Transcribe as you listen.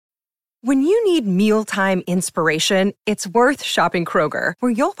When you need mealtime inspiration, it's worth shopping Kroger,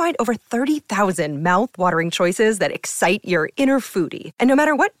 where you'll find over 30,000 mouth-watering choices that excite your inner foodie. And no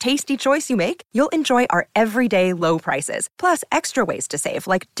matter what tasty choice you make, you'll enjoy our everyday low prices, plus extra ways to save,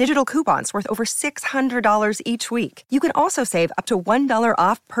 like digital coupons worth over $600 each week. You can also save up to $1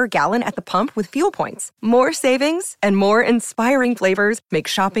 off per gallon at the pump with fuel points. More savings and more inspiring flavors make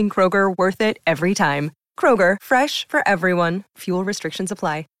shopping Kroger worth it every time. Kroger, fresh for everyone. Fuel restrictions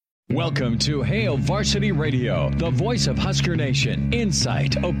apply. Welcome to Hail Varsity Radio, the voice of Husker Nation.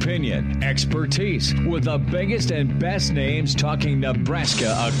 Insight, opinion, expertise, with the biggest and best names talking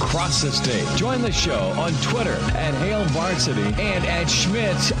Nebraska across the state. Join the show on Twitter at Hail Varsity and at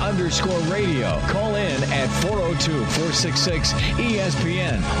Schmitz_radio. Call in at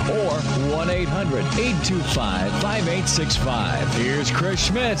 402-466-ESPN or 1-800-825-5865. Here's Chris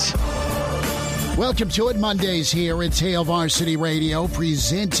Schmitz. Welcome to it. Mondays here. It's Hail Varsity Radio,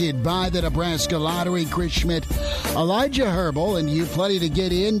 presented by the Nebraska Lottery. Chris Schmidt, Elijah Herbal, and you plenty to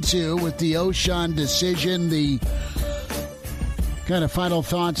get into with the O'Shawn decision, the kind of final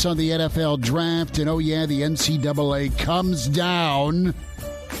thoughts on the NFL draft, and oh yeah, the NCAA comes down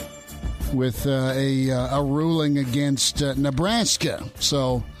with a ruling against Nebraska.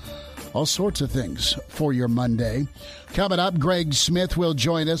 So all sorts of things for your Monday. Coming up, Greg Smith will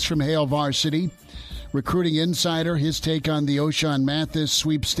join us from Hail Varsity, recruiting insider, his take on the O'Shawn Mathis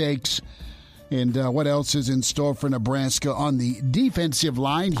sweepstakes, and what else is in store for Nebraska on the defensive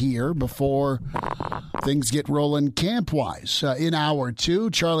line here before things get rolling camp-wise. In hour two,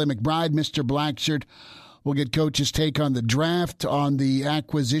 Charlie McBride, Mr. Blackshirt, will get Coach's take on the draft, on the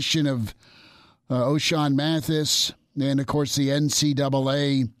acquisition of O'Shawn Mathis, and, of course, the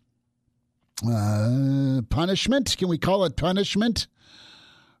NCAA punishment. Can we call it punishment?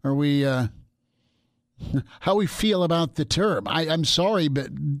 Are we how we feel about the term? I'm sorry, but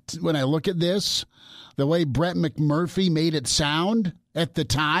when I look at this, the way Brett McMurphy made it sound at the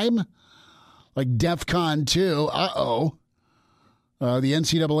time, like DEFCON 2, the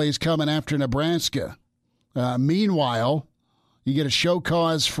NCAA is coming after Nebraska. Meanwhile, you get a show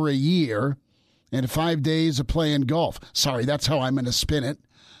cause for a year and 5 days of playing golf. Sorry, that's how I'm going to spin it.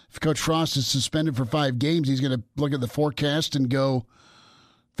 If Coach Frost is suspended for 5 games, he's going to look at the forecast and go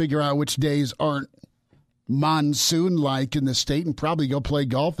figure out which days aren't monsoon-like in the state and probably go play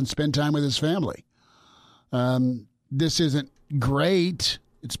golf and spend time with his family. This isn't great.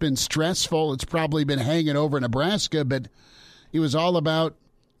 It's been stressful. It's probably been hanging over Nebraska, but it was all about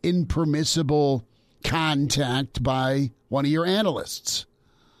impermissible contact by one of your analysts.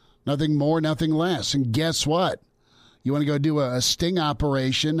 Nothing more, nothing less. And guess what? You want to go do a sting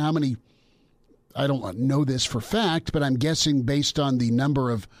operation. How many? I don't know this for fact, but I'm guessing based on the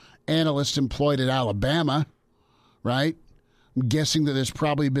number of analysts employed at Alabama, right? I'm guessing that there's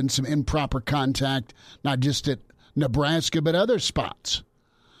probably been some improper contact, not just at Nebraska, but other spots.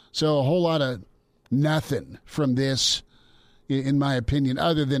 So a whole lot of nothing from this, in my opinion,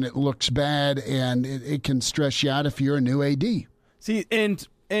 other than it looks bad and it can stress you out if you're a new AD. See, and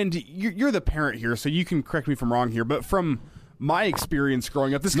you're the parent here, so you can correct me if I'm wrong here, but from my experience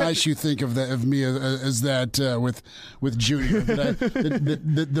growing up, it's nice you think of me as that with Junior,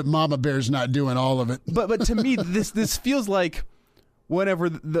 that Mama Bear's not doing all of it. But to me, this feels like whenever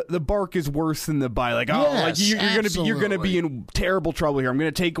the bark is worse than the bite, like you're gonna be in terrible trouble here. I'm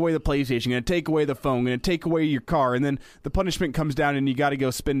gonna take away the PlayStation, I'm gonna take away the phone, I'm gonna take away your car, and then the punishment comes down, and you got to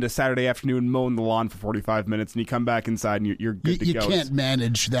go spend a Saturday afternoon mowing the lawn for 45 minutes, and you come back inside, and you're good to go. You can't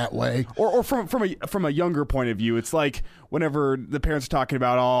manage that way. Or from a younger point of view, it's like whenever the parents are talking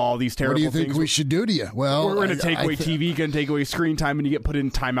about all these terrible things. What do you think we should do to you? Well, we're gonna take away TV, gonna take away screen time, and you get put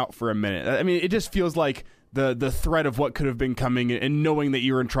in timeout for a minute. I mean, it just feels like the threat of what could have been coming and knowing that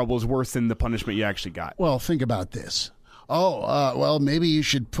you're in trouble is worse than the punishment you actually got. Well, think about this. Well, maybe you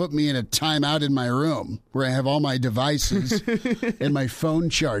should put me in a timeout in my room where I have all my devices and my phone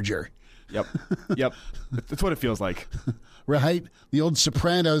charger. Yep. That's what it feels like. Right? The old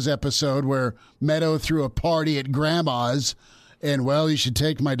Sopranos episode where Meadow threw a party at Grandma's and, well, you should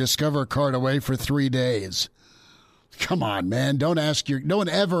take my Discover card away for 3 days. Come on, man. Don't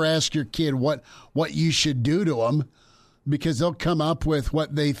ever ask your kid what you should do to them, because they'll come up with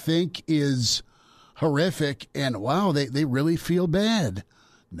what they think is horrific, and wow, they really feel bad.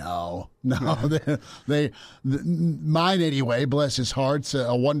 No, they mine anyway, bless his heart's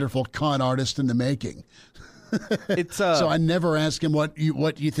a wonderful con artist in the making. So I never ask him what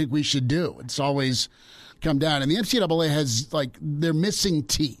you think we should do. It's always come down. And the NCAA has, they're missing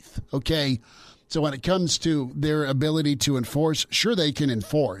teeth, okay? So when it comes to their ability to enforce, sure, they can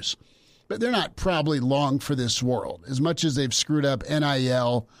enforce, but they're not probably long for this world. As much as they've screwed up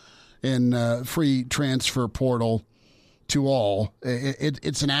NIL and free transfer portal to all.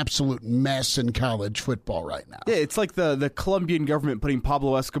 It's an absolute mess in college football right now. Yeah, it's like the Colombian government putting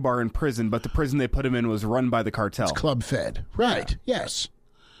Pablo Escobar in prison, but the prison they put him in was run by the cartel. It's club fed. Right, yeah. Yes.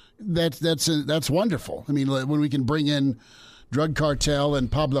 That's wonderful. I mean, when we can bring in drug cartel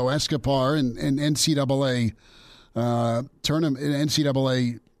and Pablo Escobar and NCAA tournament,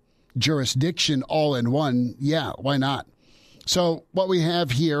 NCAA jurisdiction all in one, yeah, why not? So what we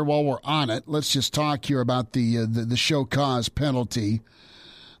have here, while we're on it, let's just talk here about the show cause penalty.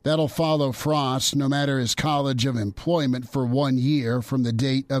 That'll follow Frost, no matter his college of employment, for 1 year from the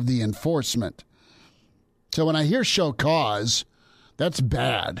date of the enforcement. So when I hear show cause, that's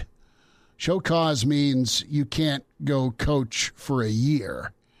bad. Show cause means you can't go coach for a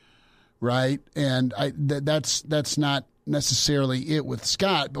year, right? And that's not necessarily it with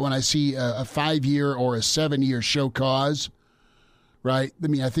Scott, but when I see a 5-year or a 7-year show cause, right? I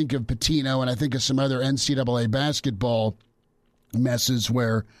mean, I think of Pitino and I think of some other NCAA basketball messes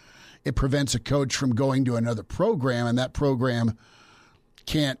where it prevents a coach from going to another program, and that program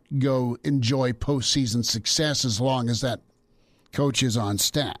can't go enjoy postseason success as long as that coach is on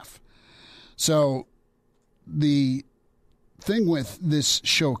staff. So the thing with this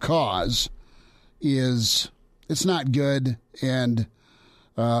show cause is it's not good, and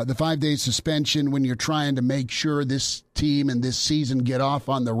the 5-day suspension when you're trying to make sure this team and this season get off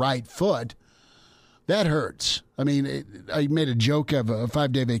on the right foot, that hurts. I mean, I made a joke of a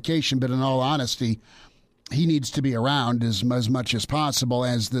 5-day vacation, but in all honesty, he needs to be around as much as possible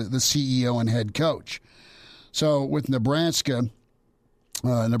as the CEO and head coach. So with Nebraska,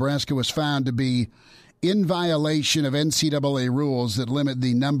 Nebraska was found to be in violation of NCAA rules that limit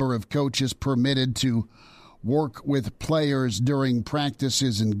the number of coaches permitted to work with players during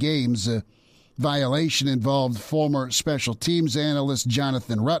practices and games. The violation involved former special teams analyst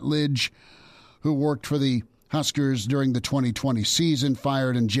Jonathan Rutledge, who worked for the Huskers during the 2020 season,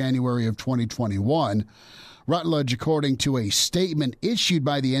 fired in January of 2021. Rutledge, according to a statement issued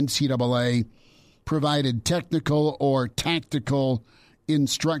by the NCAA, provided technical or tactical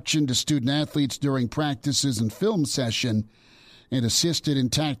instruction to student-athletes during practices and film session and assisted in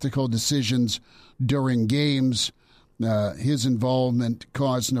tactical decisions during games. His involvement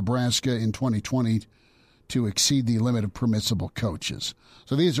caused Nebraska in 2020 to exceed the limit of permissible coaches.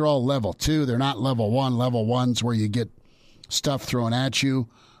 So these are all level 2. They're not level 1. Level 1's where you get stuff thrown at you,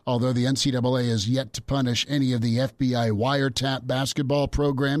 although the NCAA has yet to punish any of the FBI wiretap basketball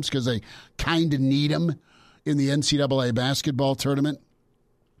programs because they kind of need them in the NCAA basketball tournament.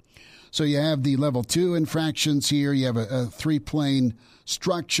 So you have the level 2 infractions here. You have a 3-plane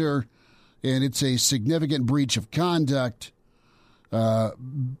structure, and it's a significant breach of conduct.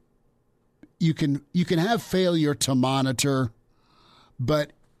 You can have failure to monitor,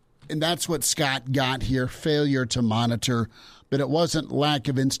 and that's what Scott got here, failure to monitor, but it wasn't lack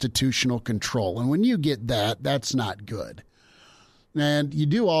of institutional control. And when you get that, that's not good. And you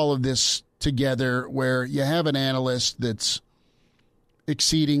do all of this together where you have an analyst that's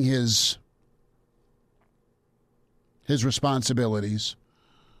exceeding his responsibilities.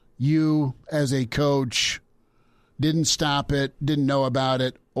 You, as a coach, didn't stop it, didn't know about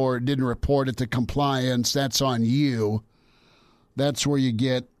it, or didn't report it to compliance. That's on you. That's where you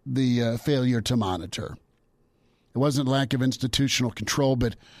get the failure to monitor. It wasn't lack of institutional control,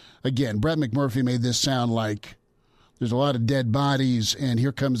 but again, Brett McMurphy made this sound like there's a lot of dead bodies, and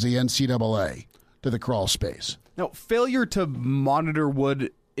here comes the NCAA to the crawl space. Now, failure to monitor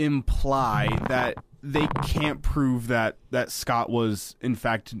would imply that they can't prove that Scott was, in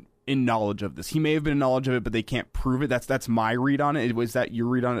fact, in knowledge of this. He may have been in knowledge of it, but they can't prove it. That's my read on it. Was that your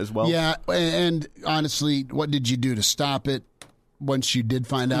read on it as well? Yeah, and honestly, what did you do to stop it once you did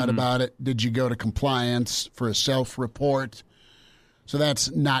find out about it? Did you go to compliance for a self-report? So that's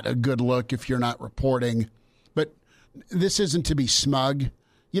not a good look if you're not reporting. But this isn't to be smug.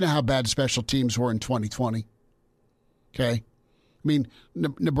 You know how bad special teams were in 2020? Okay? I mean,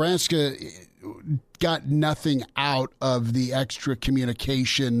 Nebraska got nothing out of the extra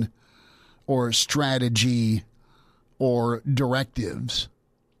communication or strategy or directives.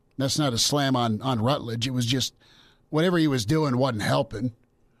 That's not a slam on Rutledge. It was just whatever he was doing wasn't helping.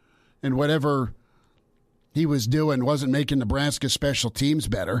 And whatever he was doing wasn't making Nebraska special teams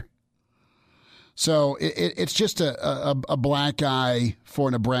better. So it's just a black eye for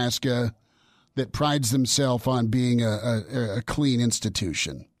Nebraska that prides themselves on being a clean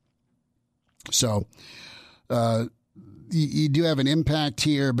institution. So you do have an impact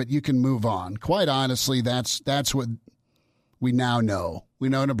here, but you can move on. Quite honestly, that's what we now know. We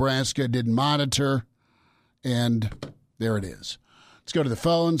know Nebraska didn't monitor, and there it is. Let's go to the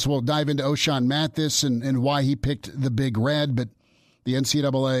phones. We'll dive into O'Shawn Mathis and why he picked the Big Red, but the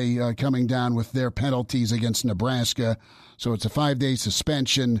NCAA coming down with their penalties against Nebraska. So it's a 5-day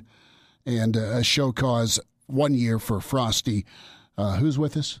suspension and a show cause 1 year for Frosty. Who's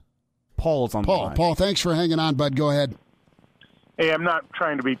with us? Paul's on the line. Paul, thanks for hanging on, bud. Go ahead. Hey, I'm not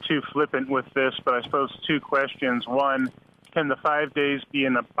trying to be too flippant with this, but I suppose 2 questions. One, can the 5 days be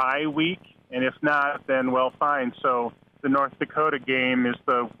in a bye week? And if not, then, well, fine. So the North Dakota game is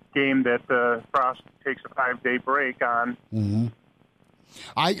the game that Frost takes a 5-day break on. Mm-hmm.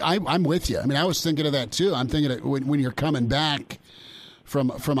 I'm with you. I mean, I was thinking of that, too. I'm thinking of when you're coming back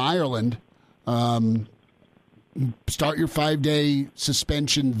from Ireland, start your 5-day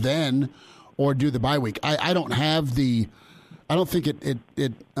suspension then or do the bye week. I don't have the – I don't think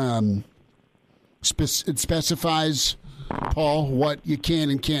it specifies, Paul, what you can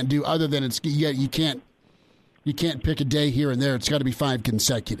and can't do other than you can't pick a day here and there. It's got to be 5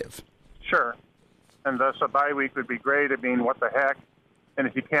 consecutive. Sure. And thus a bye week would be great. I mean, what the heck? And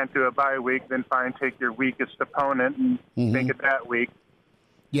if you can't do a bye week, then fine, take your weakest opponent and make it that week.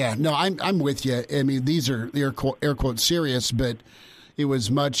 Yeah, no, I'm with you. I mean, these are air quote serious, but it was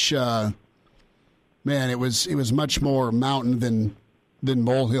much, it was much more mountain than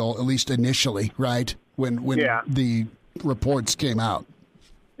molehill, at least initially, right? When the reports came out.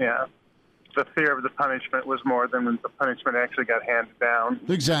 Yeah. The fear of the punishment was more than when the punishment actually got handed down.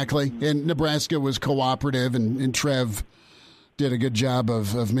 Exactly. And Nebraska was cooperative, and Trev did a good job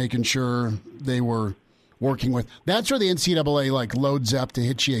of making sure they were working with. That's where the NCAA loads up to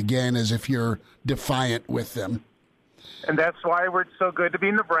hit you again, as if you're defiant with them. And that's why we're so good to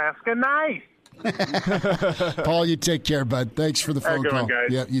be Nebraska nice. Paul, you take care, bud. Thanks for the phone call. Guys.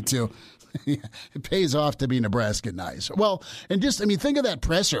 Yeah, you too. It pays off to be Nebraska nice. Well, and just, I mean, think of that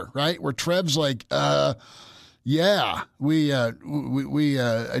presser, right? Where Trev's like, yeah,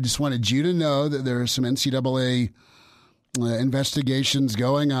 I just wanted you to know that there are some NCAA investigations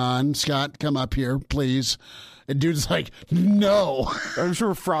going on. Scott, come up here, please. And dude's like, no. I'm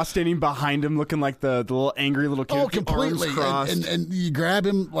sure Frost standing behind him looking like the little angry little kid. Oh, completely. And you grab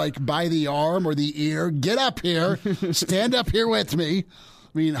him by the arm or the ear. Get up here. Stand up here with me.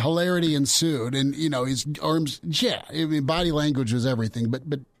 I mean, hilarity ensued. And, his arms, body language was everything.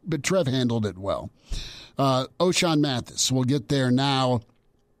 But Trev handled it well. O'Shawn Mathis, we'll get there now.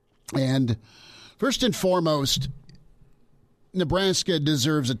 And first and foremost, Nebraska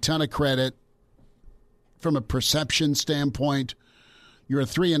deserves a ton of credit from a perception standpoint. You're a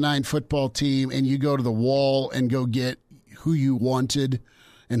 3-9 football team, and you go to the wall and go get who you wanted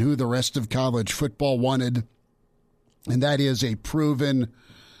and who the rest of college football wanted, and that is a proven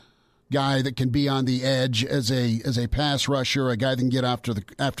guy that can be on the edge as a pass rusher, a guy that can get after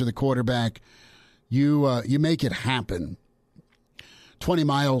the quarterback. You make it happen. 20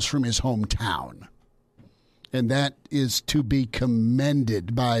 miles from his hometown. And that is to be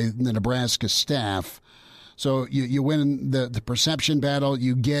commended by the Nebraska staff. So you win the perception battle.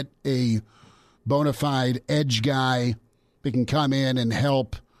 You get a bona fide edge guy that can come in and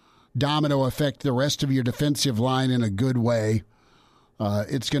help domino affect the rest of your defensive line in a good way.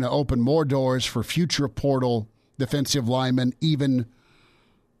 It's going to open more doors for future portal defensive linemen, even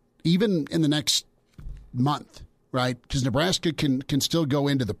in the next month, right? Because Nebraska can still go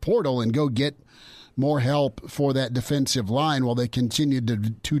into the portal and go get more help for that defensive line while they continue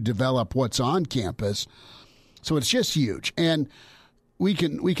to develop what's on campus. So it's just huge. And we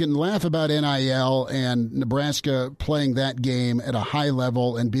can laugh about NIL and Nebraska playing that game at a high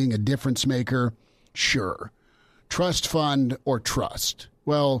level and being a difference maker. Sure. Trust fund or trust.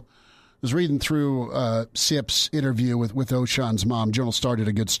 Well, I was reading through Sip's interview with O'Shawn's mom. Journal Star did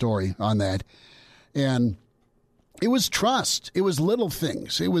a good story on that. And it was trust. It was little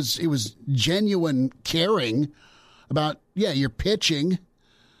things. It was genuine caring about, you're pitching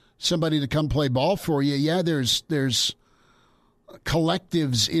somebody to come play ball for you. Yeah, there's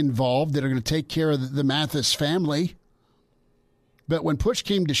collectives involved that are going to take care of the Mathis family. But when push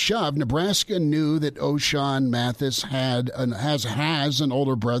came to shove, Nebraska knew that O'Shawn Mathis has an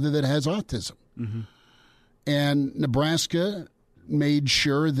older brother that has autism. Mm-hmm. And Nebraska made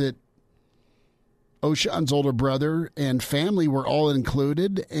sure that O'Shawn's older brother and family were all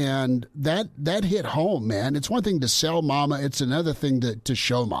included, and that hit home, man. It's one thing to sell mama. It's another thing to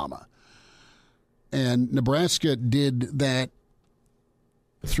show mama. And Nebraska did that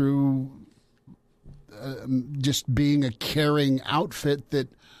through just being a caring outfit that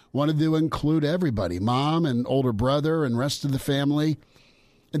wanted to include everybody, mom and older brother and rest of the family.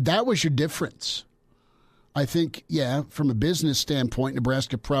 And that was your difference. I think, from a business standpoint,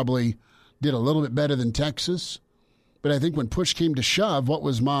 Nebraska probably did a little bit better than Texas, But I think when push came to shove, what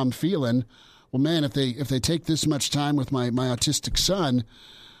was mom feeling? Well, man, if they take this much time with my autistic son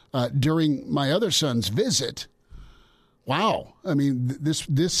during my other son's visit, wow. I mean,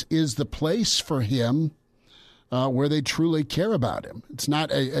 this is the place for him where they truly care about him. It's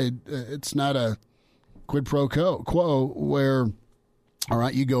not a quid pro quo where, all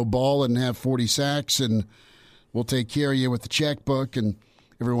right, you go ball and have 40 sacks and we'll take care of you with the checkbook and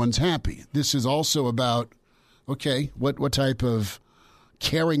everyone's happy. This is also about, okay, what type of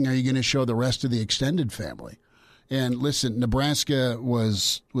caring are you going to show the rest of the extended family? And listen, Nebraska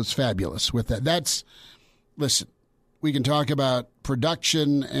was fabulous with that. Listen, we can talk about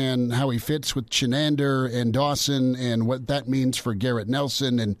production and how he fits with Chinander and Dawson and what that means for Garrett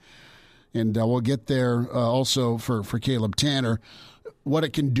Nelson, and we'll get there also for Caleb Tanner. What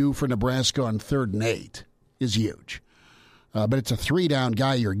it can do for Nebraska on 3rd and 8 is huge. But it's a 3-down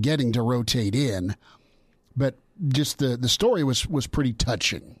guy you're getting to rotate in. But just the story was pretty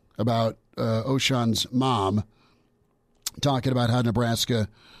touching about O'Shawn's mom talking about how Nebraska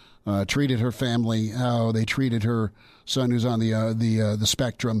treated her family, how they treated her son who's on the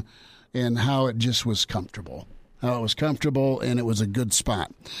spectrum, and how it just was comfortable. How it was comfortable and it was a good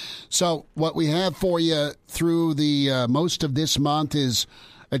spot. So what we have for you through the most of this month is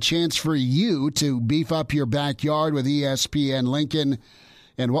a chance for you to beef up your backyard with ESPN Lincoln.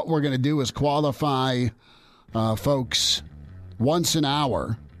 And what we're going to do is qualify folks once an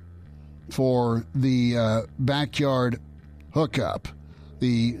hour for the backyard hookup,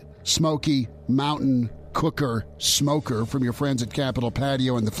 the Smoky Mountain Cooker Smoker from your friends at Capitol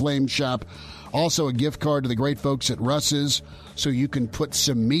Patio and the Flame Shop. Also a gift card to the great folks at Russ's so you can put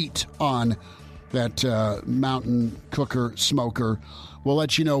some meat on that Mountain Cooker Smoker. We'll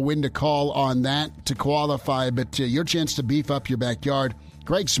let you know when to call on that to qualify, but your chance to beef up your backyard.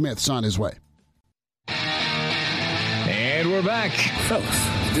 Greg Smith's on his way. And we're back. Fellas,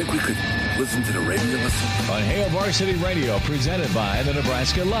 think we could listen to the radio on Hail Varsity Radio, presented by the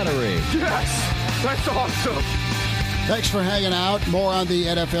Nebraska Lottery. Yes, that's awesome. Thanks for hanging out. More on the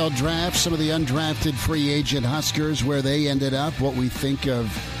NFL draft, some of the undrafted free agent Huskers, where they ended up, what we think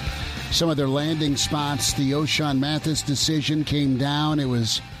of some of their landing spots. The O'Shawn Mathis decision came down. It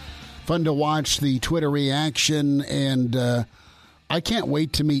was fun to watch the Twitter reaction, and I can't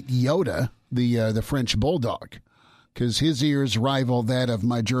wait to meet Yoda, the French bulldog, because his ears rival that of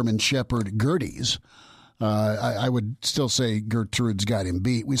my German Shepherd, Gertie's. I would still say Gertrude's got him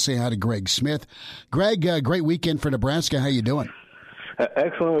beat. We say hi to Greg Smith. Greg, great weekend for Nebraska. How you doing?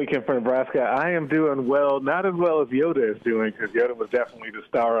 Excellent weekend for Nebraska. I am doing well, not as well as Yoda is doing, because Yoda was definitely the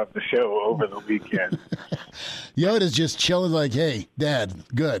star of the show over the weekend. Yoda's just chilling like, hey, Dad,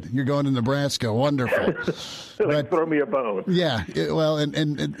 good. You're going to Nebraska. Wonderful. Throw me a bone. Yeah, well,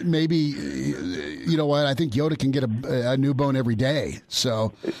 and maybe, you know what, I think Yoda can get a new bone every day.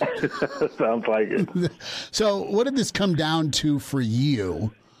 So sounds like it. So what did this come down to for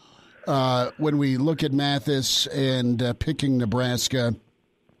you? When we look at Mathis and picking Nebraska,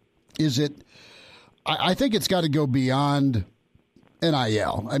 is it? I think it's got to go beyond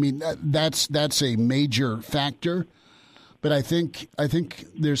NIL. I mean, that's a major factor, but I think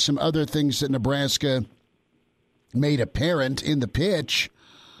there's some other things that Nebraska made apparent in the pitch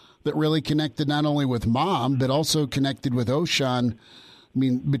that really connected not only with Mom but also connected with O'Shawn. I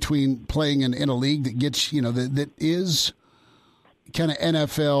mean, between playing in a league that gets that is kind of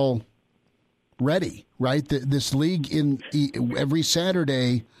NFL ready, right? This league every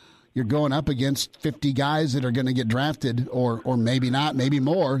Saturday, you're going up against 50 guys that are going to get drafted, or maybe not, maybe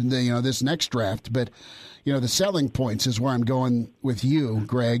more. This next draft, but the selling points is where I'm going with you,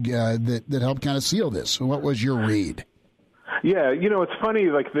 Greg. That helped kind of seal this. What was your read? Yeah, it's funny,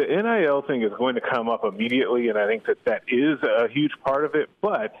 like the NIL thing is going to come up immediately, and I think that is a huge part of it.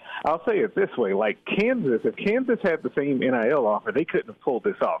 But I'll say it this way, like Kansas, if Kansas had the same NIL offer, they couldn't have pulled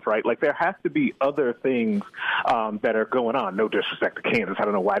this off, right? Like there has to be other things that are going on. No disrespect to Kansas. I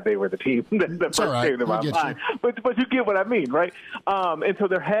don't know why they were the team that first came to my mind. But you get what I mean, right? And so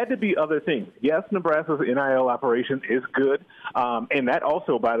there had to be other things. Yes, Nebraska's NIL operation is good, and that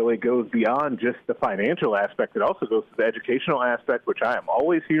also, by the way, goes beyond just the financial aspect. It also goes to the educational aspect, which I am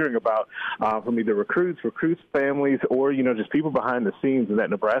always hearing about from either recruits, families, or just people behind the scenes, and that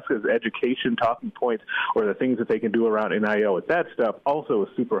Nebraska's education talking points or the things that they can do around NIL with that stuff also is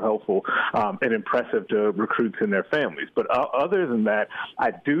super helpful and impressive to recruits and their families. But other than that,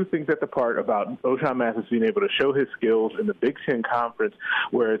 I do think that the part about O'Shawn Mathis being able to show his skills in the Big Ten Conference,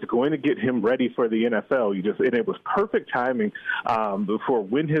 where it's going to get him ready for the NFL, it was perfect timing for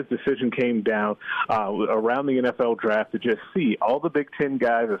when his decision came down around the NFL draft to just see all the Big Ten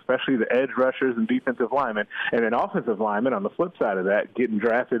guys, especially the edge rushers and defensive linemen, and then offensive linemen on the flip side of that, getting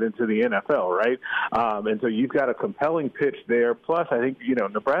drafted into the NFL, right? And so you've got a compelling pitch there. Plus, I think,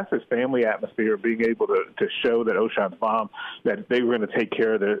 Nebraska's family atmosphere, being able to show that O'Shawn's mom, that they were going to take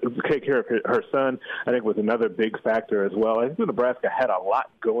care of her son, I think was another big factor as well. I think Nebraska had a lot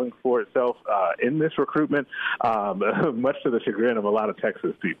going for itself in this recruitment, much to the chagrin of a lot of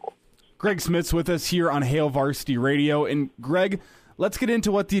Texas people. Greg Smith's with us here on Hail Varsity Radio. And Greg, let's get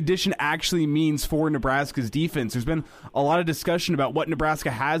into what the addition actually means for Nebraska's defense. There's been a lot of discussion about what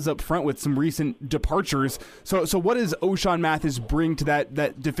Nebraska has up front with some recent departures. So what does O'Shawn Mathis bring to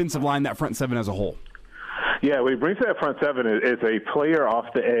that defensive line, that front seven as a whole? Yeah, what he brings to that front seven is a player off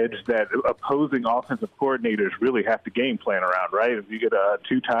the edge that opposing offensive coordinators really have to game plan around, right? If you get a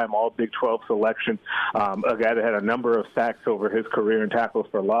two-time All-Big 12 selection, a guy that had a number of sacks over his career and tackles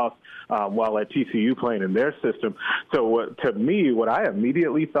for loss while at TCU playing in their system. So to me, what I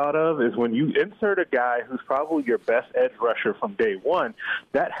immediately thought of is when you insert a guy who's probably your best edge rusher from day one,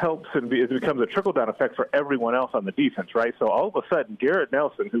 that helps and it becomes a trickle-down effect for everyone else on the defense, right? So all of a sudden, Garrett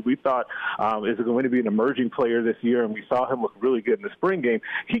Nelson, who we thought is going to be an emerging player this year, and we saw him look really good in the spring game,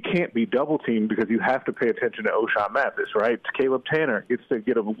 he can't be double-teamed because you have to pay attention to O'Shawn Mathis, right? Caleb Tanner gets to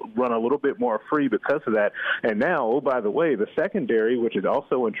run a little bit more free because of that. And now, oh, by the way, the secondary, which is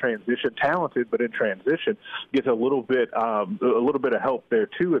also in transition, talented, but in transition, gets a little bit of help there,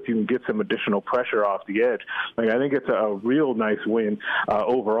 too, if you can get some additional pressure off the edge. I think it's a real nice win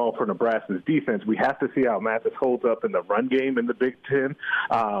overall for Nebraska's defense. We have to see how Mathis holds up in the run game in the Big Ten,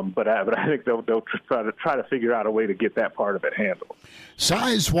 but I think they'll try to figure out a way to get that part of it handled.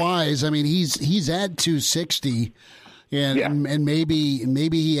 Size-wise, I mean, he's at 260, and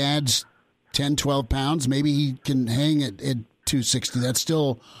maybe he adds 10, 12 pounds. Maybe he can hang at 260. That's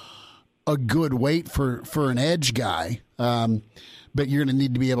still a good weight for an edge guy, but you're going to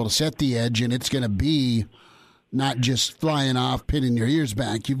need to be able to set the edge, and it's going to be not just flying off, pinning your ears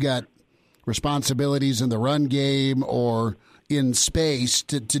back. You've got responsibilities in the run game or in space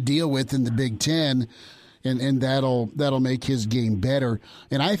to deal with in the Big Ten. And that'll make his game better.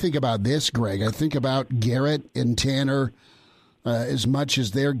 And I think about this, Greg. I think about Garrett and Tanner. As much as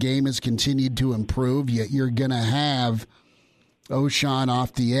their game has continued to improve, yet you're going to have O'Shawn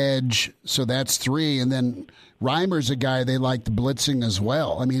off the edge, so that's three. And then Reimer's a guy they like the blitzing as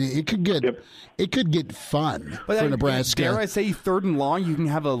well. I mean, it could get fun for Nebraska. Dare I say, third and long, you can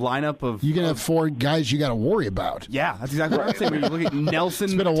have a lineup of... You can have four guys you got to worry about. Yeah, that's exactly what I'm saying. When you look at Nelson...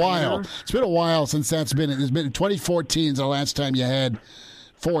 It's been a while. It's been a while since that's been... It's been 2014 is the last time you had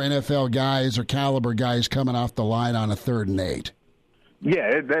four NFL guys or caliber guys coming off the line on a 3rd and 8.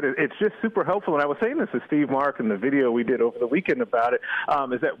 Yeah, it's just super helpful. And I was saying this to Steve Mark in the video we did over the weekend about it,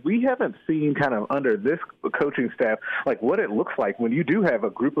 is that we haven't seen kind of under this coaching staff, like what it looks like when you do have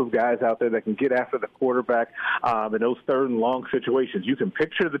a group of guys out there that can get after the quarterback in those 3rd and long situations. You can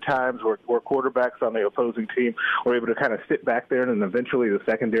picture the times where quarterbacks on the opposing team are able to kind of sit back there and then eventually the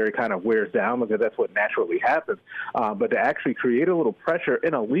secondary kind of wears down because that's what naturally happens. But to actually create a little pressure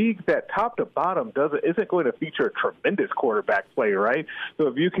in a league that top to bottom isn't going to feature a tremendous quarterback play, right? So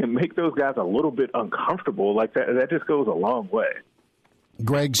if you can make those guys a little bit uncomfortable like that just goes a long way.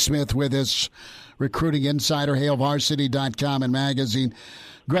 Greg Smith with us, recruiting insider, HailVarsity.com and magazine.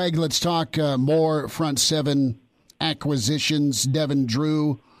 Greg, let's talk more front seven acquisitions. Devin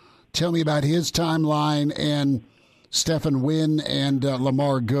Drew, tell me about his timeline, and Stephen Wynn and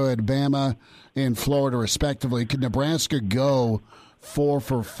Lamar Good, Bama and Florida respectively. Could Nebraska go 4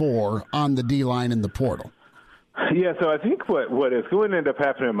 for 4 on the D-line in the portal? Yeah, so I think what is going to end up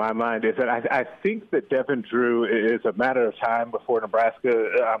happening in my mind is that I think that Devin Drew is a matter of time before Nebraska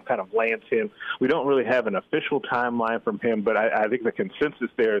kind of lands him. We don't really have an official timeline from him, but I think the consensus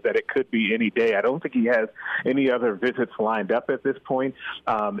there is that it could be any day. I don't think he has any other visits lined up at this point.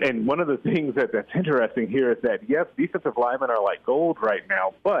 And one of the things that's interesting here is that, yes, defensive linemen are like gold right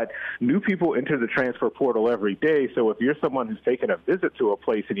now, but new people enter the transfer portal every day. So if you're someone who's taken a visit to a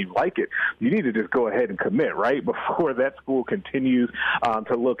place and you like it, you need to just go ahead and commit, right, before that school continues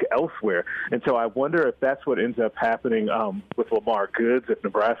to look elsewhere. And so I wonder if that's what ends up happening with Lamar Goods, if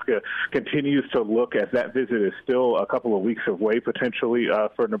Nebraska continues to look, as that visit is still a couple of weeks away potentially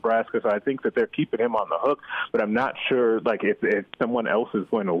for Nebraska. So I think that they're keeping him on the hook, but I'm not sure if someone else is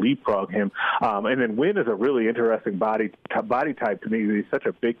going to leapfrog him. And then Wynn is a really interesting body type to me. He's such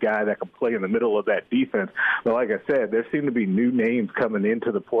a big guy that can play in the middle of that defense. But like I said, there seem to be new names coming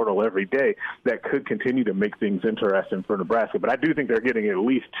into the portal every day that could continue to make things interesting for Nebraska. But I do think they're getting at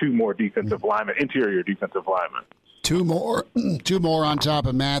least 2 more defensive linemen, interior defensive linemen. 2 more on top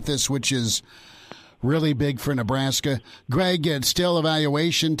of Mathis, which is really big for Nebraska. Greg, it's still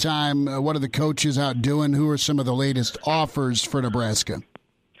evaluation time. What are the coaches out doing? Who are some of the latest offers for Nebraska?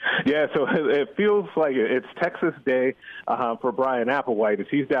 Yeah, so it feels like it's Texas Day for Brian Applewhite as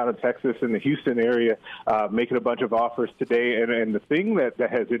he's down in Texas in the Houston area making a bunch of offers today. And the thing that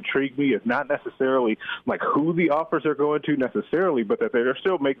has intrigued me is not necessarily like who the offers are going to necessarily, but that they're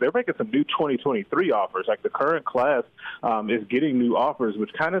making some new 2023 offers. Like the current class is getting new offers,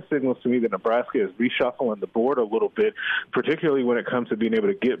 which kind of signals to me that Nebraska is reshuffling the board a little bit, particularly when it comes to being able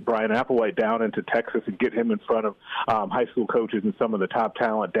to get Brian Applewhite down into Texas and get him in front of high school coaches and some of the top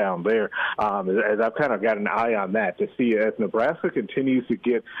talent down there, as I've kind of got an eye on that to see as Nebraska continues to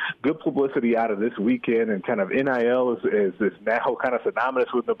get good publicity out of this weekend, and kind of NIL is now kind of synonymous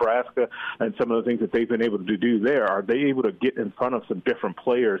with Nebraska and some of the things that they've been able to do there. Are they able to get in front of some different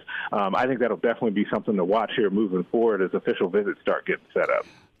players? I think that'll definitely be something to watch here moving forward as official visits start getting set up.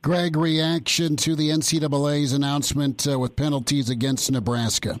 Greg, reaction to the NCAA's announcement with penalties against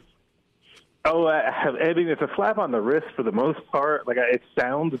Nebraska? Oh, I mean, it's a slap on the wrist for the most part. Like, it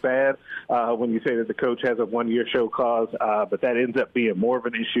sounds bad when you say that the coach has a one-year show cause, but that ends up being more of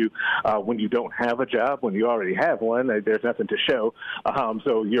an issue when you don't have a job. When you already have one, there's nothing to show,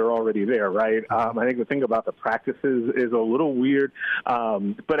 so you're already there, right? I think the thing about the practices is a little weird,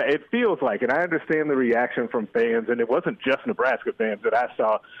 but it feels like, and I understand the reaction from fans, and it wasn't just Nebraska fans that I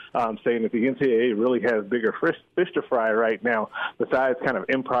saw saying that the NCAA really has bigger fish to fry right now, besides kind of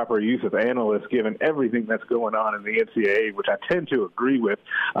improper use of analysts, given everything that's going on in the NCAA, which I tend to agree with.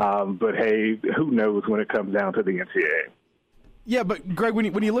 But, hey, who knows when it comes down to the NCAA. Yeah, but, Greg,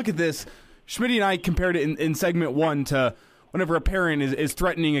 when you look at this, Schmitty and I compared it in segment one to whenever a parent is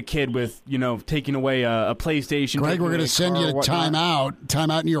threatening a kid with, taking away a PlayStation. Greg, we're going to send you to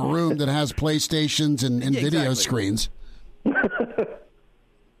timeout in your room that has PlayStations and video screens.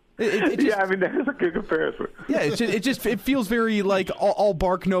 I mean, that is a good comparison. Yeah, it feels very like all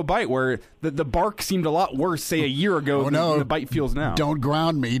bark, no bite, where the bark seemed a lot worse, say, a year ago than the bite feels now. Don't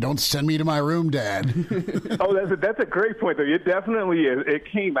ground me. Don't send me to my room, Dad. That's a great point, though. It definitely is.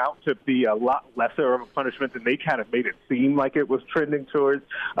 It came out to be a lot lesser of a punishment than they kind of made it seem like it was trending towards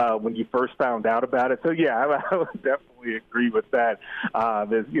when you first found out about it. So, yeah, I would definitely agree with that.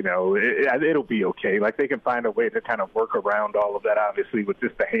 It'll be okay. Like, they can find a way to kind of work around all of that, obviously, with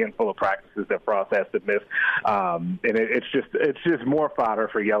just a handful of practices that Frost has to miss. And it's just more fodder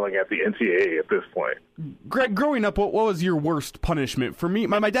for yelling at the NCAA at this point. Greg, growing up, what was your worst punishment? For me,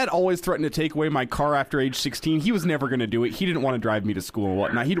 my dad always threatened to take away my car after age 16. He was never going to do it. He didn't want to drive me to school and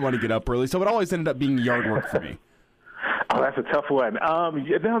whatnot. He didn't want to get up early, so it always ended up being yard work for me. Oh, that's a tough one.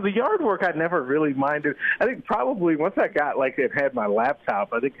 The yard work I never really minded. I think probably once I got and had my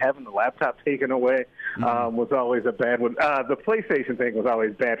laptop, I think having the laptop taken away was always a bad one. The PlayStation thing was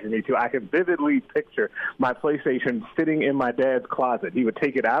always bad for me too. I can vividly picture my PlayStation sitting in my dad's closet. He would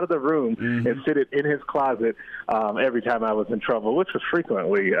take it out of the room and sit it in his closet every time I was in trouble, which was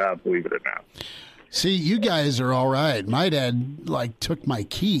frequently, believe it or not. See, you guys are all right. My dad took my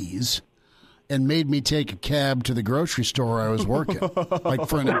keys and made me take a cab to the grocery store where I was working,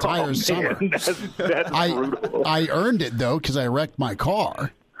 for an entire summer. That's brutal. I earned it, though, because I wrecked my car. I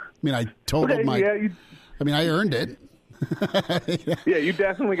mean, I totaled my... I earned it. Yeah, you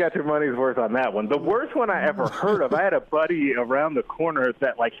definitely got your money's worth on that one. The worst one I ever heard of, I had a buddy around the corner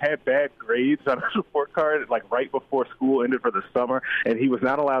that had bad grades on his report card right before school ended for the summer, and he was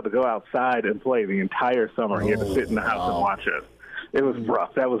not allowed to go outside and play the entire summer. He had to sit in the house and watch it. It was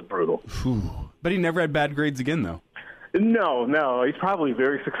rough. That was brutal. But he never had bad grades again, though. No. He's probably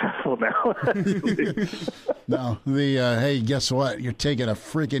very successful now. No. Hey, guess what? You're taking a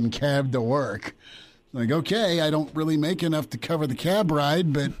freaking cab to work. Okay, I don't really make enough to cover the cab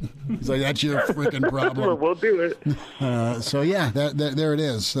ride, but he's like, that's your freaking problem. Well, we'll do it. So, yeah, there it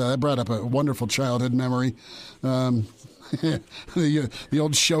is. That brought up a wonderful childhood memory. The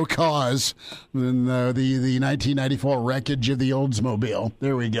old show cause, and the 1994 wreckage of the Oldsmobile.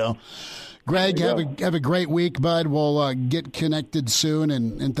 There we go. Greg, have a great week, bud. We'll get connected soon,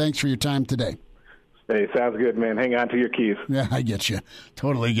 and thanks for your time today. Hey, sounds good, man. Hang on to your keys. Yeah, I get you.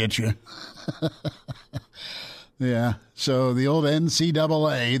 Totally get you. Yeah, so the old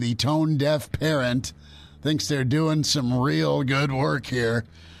NCAA, the tone-deaf parent, thinks they're doing some real good work here,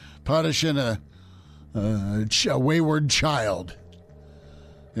 punishing a wayward child.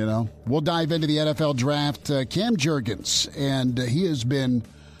 We'll dive into the NFL draft. Cam Jurgens, and he has been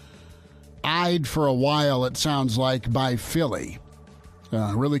eyed for a while, it sounds like, by Philly.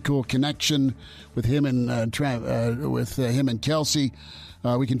 Really cool connection with him and him and Kelsey.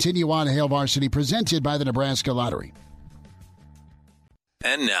 We continue on Hail Varsity, presented by the Nebraska Lottery.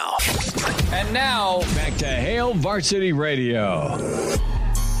 And now, back to Hail Varsity Radio.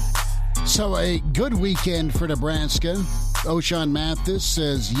 So a good weekend for Nebraska. O'Shawn Mathis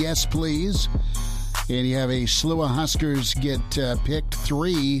says, yes, please. And you have a slew of Huskers get picked,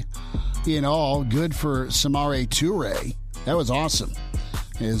 3 in all. Good for Samare Toure. That was awesome.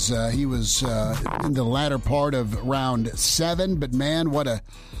 He was in the latter part of round 7. But, man, what a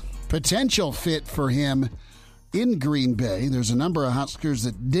potential fit for him in Green Bay. There's a number of Huskers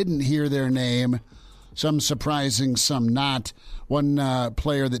that didn't hear their name, some surprising, some not. One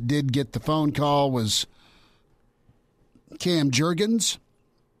player that did get the phone call was Cam Jurgens,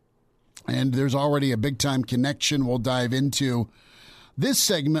 and there's already a big-time connection we'll dive into this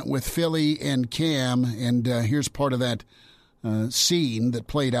segment with Philly and Cam, and here's part of that scene that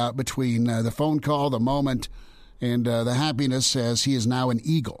played out between the phone call, the moment, and the happiness as he is now an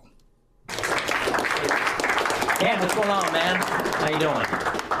Eagle. Cam, what's going on, man? How you doing?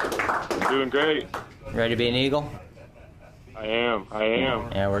 Doing great. Ready to be an Eagle? I am.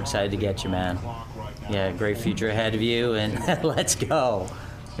 Yeah, we're excited to get you, man. Yeah, great future ahead of you, and let's go.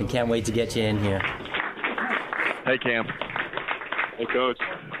 We can't wait to get you in here. Hey, Cam. Hey, Coach.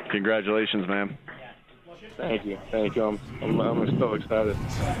 Congratulations, man. Thank you. I'm so excited.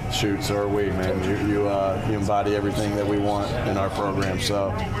 Shoot, so are we, man. You embody everything that we want in our program,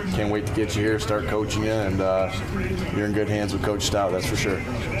 so can't wait to get you here, start coaching you, and you're in good hands with Coach Stout, that's for sure.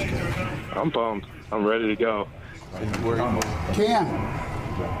 I'm pumped. I'm ready to go.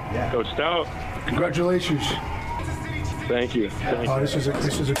 Cam. Coach Stout. Congratulations. Thank you. This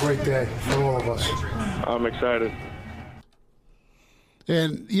is a great day for all of us. I'm excited.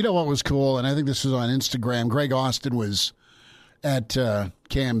 And you know what was cool, and I think this was on Instagram, Greg Austin was at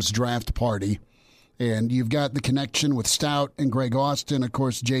Cam's draft party, and you've got the connection with Stout and Greg Austin, of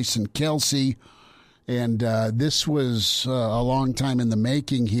course, Jason Kelce, and this was a long time in the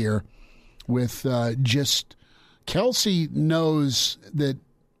making here with just Kelce knows that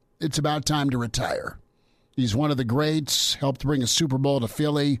it's about time to retire. He's one of the greats, helped bring a Super Bowl to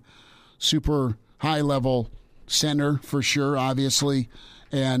Philly, super high-level center for sure, obviously.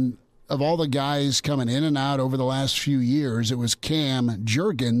 And of all the guys coming in and out over the last few years, it was Cam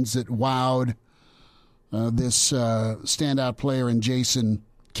Jurgens that wowed this standout player in Jason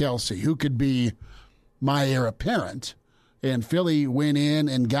Kelce, who could be my heir apparent. And Philly went in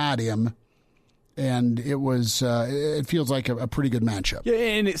and got him. And it was, it feels like a pretty good matchup. Yeah,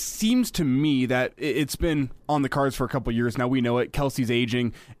 and it seems to me that it's been on the cards for a couple of years now. We know it. Kelce's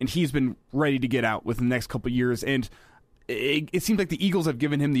aging, and he's been ready to get out within the next couple of years. And it seems like the Eagles have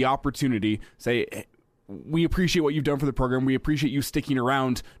given him the opportunity, say, we appreciate what you've done for the program. We appreciate you sticking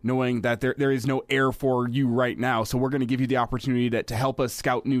around knowing that there is no air for you right now. So we're going to give you the opportunity to help us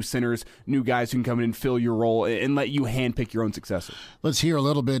scout new centers, new guys who can come in and fill your role and let you handpick your own successor. Let's hear a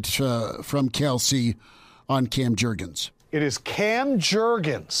little bit from Kelce on Cam Jurgens. It is Cam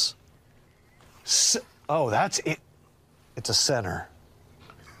Jurgens. That's it. It's a center.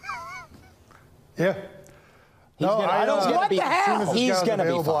 Yeah. What the hell? He's going to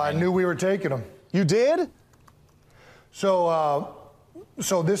be fine. I knew we were taking him. You did? So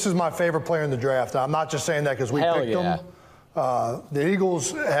this is my favorite player in the draft. I'm not just saying that because we picked him. The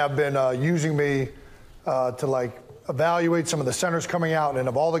Eagles have been using me to evaluate some of the centers coming out, and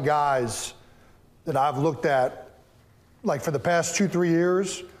of all the guys that I've looked at, like for the past 2-3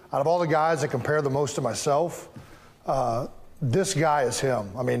 years, out of all the guys that compare the most to myself, this guy is him.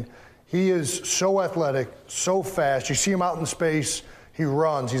 I mean, he is so athletic, so fast. You see him out in space, he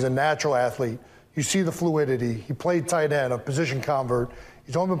runs. He's a natural athlete. You see the fluidity. He played tight end, a position convert.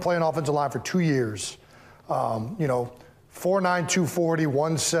 He's only been playing offensive line for 2 years. 4'9", 240,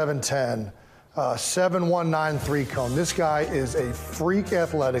 1'7", 7'1", cone. This guy is a freak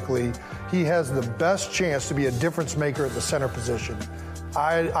athletically. He has the best chance to be a difference maker at the center position.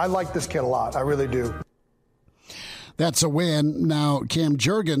 I like this kid a lot. I really do. That's a win. Now, Cam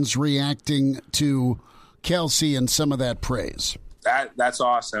Jurgens reacting to Kelce and some of that praise. That's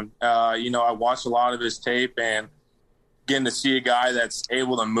awesome. I watched a lot of his tape, and getting to see a guy that's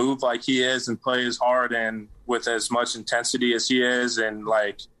able to move like he is and play as hard and with as much intensity as he is, and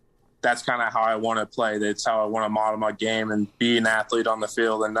that's kind of how I want to play. That's how I want to model my game and be an athlete on the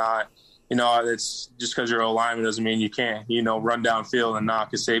field, and not, it's just because you're a lineman doesn't mean you can't, run downfield and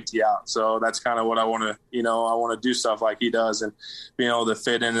knock a safety out. So that's kind of what I want to, I want to do stuff like he does and being able to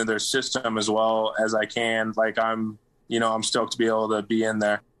fit into their system as well as I can. I'm stoked to be able to be in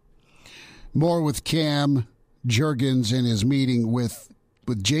there. More with Cam Jurgens in his meeting with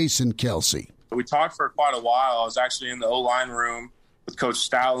Jason Kelce. We talked for quite a while. I was actually in the O-line room with Coach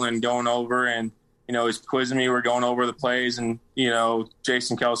Stoutland going over, and, he's quizzing me. We're going over the plays, and,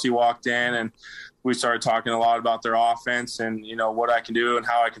 Jason Kelce walked in, and we started talking a lot about their offense and, what I can do and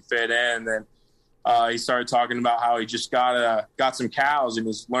how I can fit in. And then he started talking about how he just got some cows and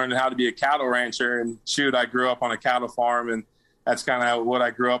was learning how to be a cattle rancher. And shoot, I grew up on a cattle farm, and that's kind of what I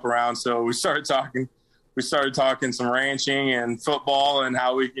grew up around. So we started talking some ranching and football and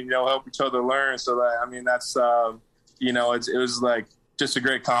how we can, help each other learn. So that's, it was like just a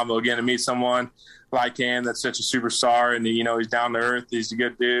great combo again to meet someone like him that's such a superstar, and, he's down to earth. He's a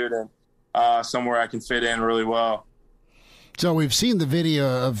good dude, and somewhere I can fit in really well. So we've seen the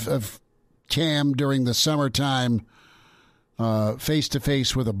video of Cam during the summertime,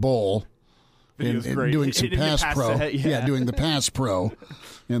 face-to-face with a bull, and doing some pass pro. Doing the pass pro.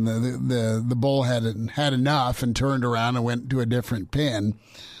 And the bull had enough and turned around and went to a different pen.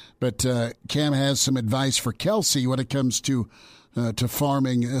 But Cam has some advice for Kelce when it comes to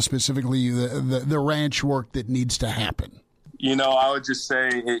farming, specifically the ranch work that needs to happen. I would just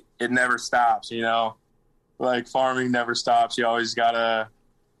say it never stops. Like farming never stops. You always gotta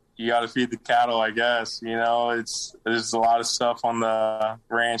feed the cattle, I guess. There's a lot of stuff on the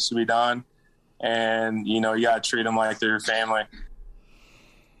ranch to be done, and you gotta treat them like they're your family.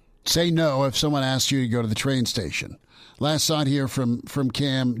 Say no if someone asks you to go to the train station. Last thought here from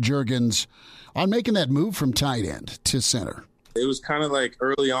Cam Jurgens on making that move from tight end to center. It was kind of like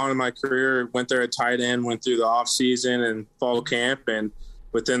early on in my career, went there at tight end, went through the off season and fall camp. And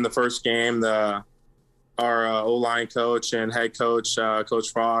within the first game, our O-line coach and head coach,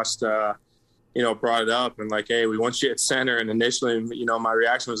 Coach Frost, brought it up and like, hey, we want you at center. And initially, my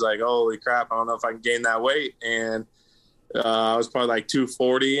reaction was like, holy crap, I don't know if I can gain that weight. And I was probably like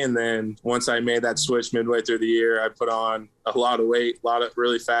 240. And then once I made that switch midway through the year, I put on a lot of weight,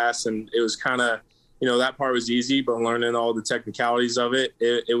 really fast. And it was kind of, that part was easy, but learning all the technicalities of it,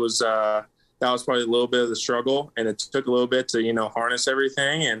 it was, that was probably a little bit of the struggle. And it took a little bit to, harness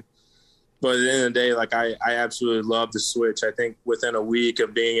everything. But at the end of the day, like I absolutely loved the switch. I think within a week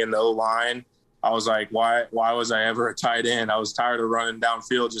of being in the O-line, I was like, why was I ever a tight end? I was tired of running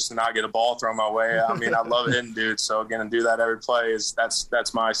downfield just to not get a ball thrown my way. I mean, I love hitting dudes. So again, to do that every play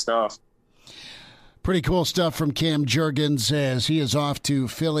that's my stuff. Pretty cool stuff from Cam Jurgens as he is off to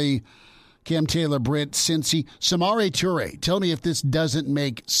Philly. Cam Taylor-Britt, Cincy. Samori Toure, tell me if this doesn't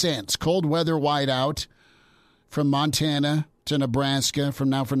make sense. Cold weather wideout from Montana to Nebraska, from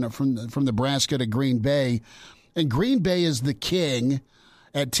Nebraska to Green Bay. And Green Bay is the king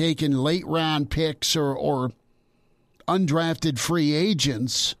at taking late-round picks or undrafted free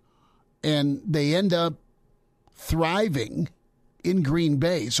agents, and they end up thriving in Green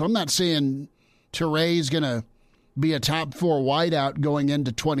Bay. So I'm not saying Toure is going to be a top 4 wideout going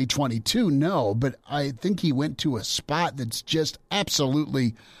into 2022, no, but I think he went to a spot that's just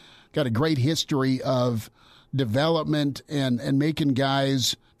absolutely got a great history of development and making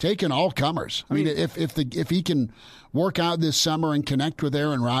guys, taking all comers. I mean, if he can work out this summer and connect with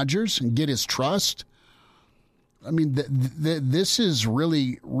Aaron Rodgers and get his trust, I mean, this is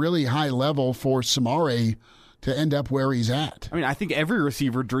really, really high level for Samori to end up where he's at. I mean, I think every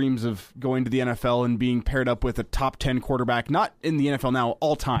receiver dreams of going to the NFL and being paired up with a top 10 quarterback, not in the NFL now,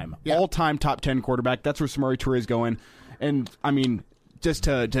 all-time top 10 quarterback. That's where Samori Toure is going. And, I mean, just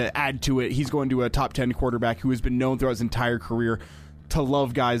to add to it, he's going to a top 10 quarterback who has been known throughout his entire career to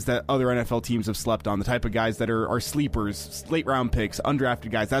love guys that other NFL teams have slept on, the type of guys that are sleepers, late-round picks,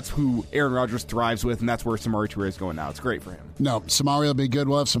 undrafted guys. That's who Aaron Rodgers thrives with, and that's where Samori Toure is going now. It's great for him. No, Samori will be good.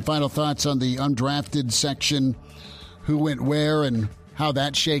 We'll have some final thoughts on the undrafted section, who went where and how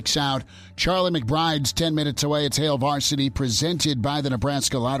that shakes out. Charlie McBride's 10 minutes away. It's Hail Varsity, presented by the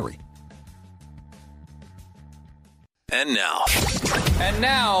Nebraska Lottery. And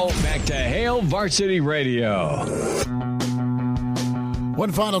now, back to Hail Varsity Radio.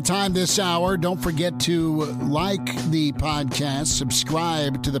 One final time this hour, don't forget to like the podcast,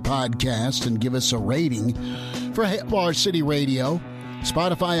 subscribe to the podcast, and give us a rating for Hail Varsity Radio,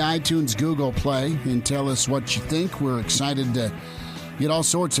 Spotify, iTunes, Google Play, and tell us what you think. We're excited to get all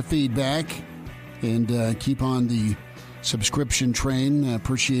sorts of feedback and keep on the subscription train.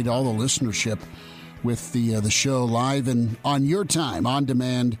 Appreciate all the listenership with the show live and on your time, on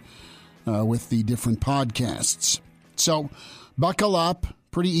demand, with the different podcasts. So buckle up.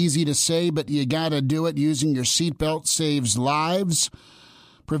 Pretty easy to say, but you got to do it. Using your seatbelt saves lives,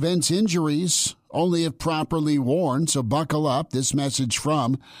 prevents injuries, only if properly worn. So buckle up. This message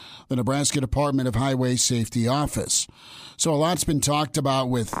from the Nebraska Department of Highway Safety Office. So a lot's been talked about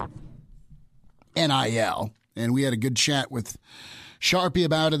with NIL, and we had a good chat with Sharpie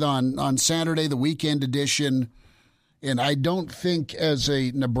about it on Saturday, the weekend edition. And I don't think as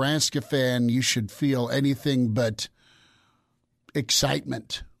a Nebraska fan you should feel anything but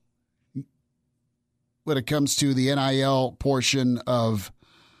excitement when it comes to the NIL portion of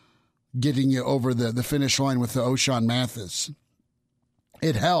getting you over the finish line with the O'Shawn Mathis.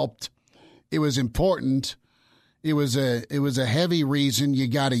 It helped. It was important. It was a heavy reason you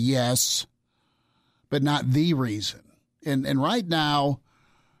got a yes, but not the reason. And right now,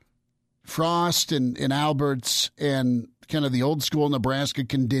 Frost and Alberts and kind of the old school Nebraska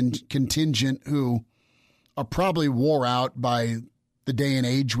contingent who are probably wore out by the day and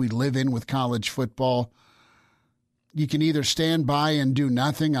age we live in with college football. You can either stand by and do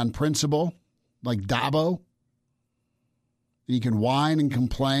nothing on principle, like Dabo. You can whine and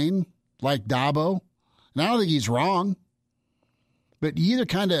complain, like Dabo. And I don't think he's wrong. But you either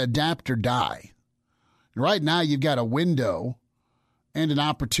kind of adapt or die. And right now you've got a window and an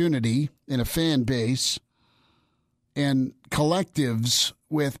opportunity in a fan base and collectives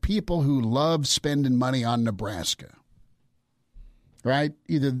with people who love spending money on Nebraska. Right?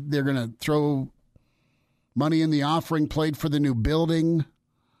 Either they're going to throw money in the offering plate for the new building,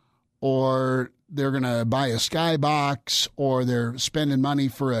 or they're going to buy a skybox, or they're spending money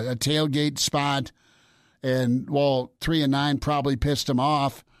for a tailgate spot. And while 3-9 probably pissed them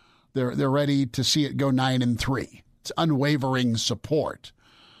off, they're ready to see it go 9-3. It's unwavering support.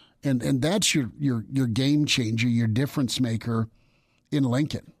 And that's your game changer, your difference maker in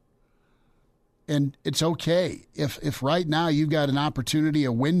Lincoln. And it's okay. If right now you've got an opportunity,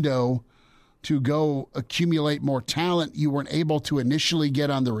 a window to go accumulate more talent you weren't able to initially get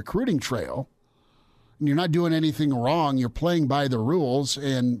on the recruiting trail, and you're not doing anything wrong, you're playing by the rules,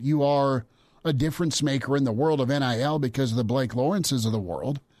 and you are a difference maker in the world of NIL because of the Blake Lawrences of the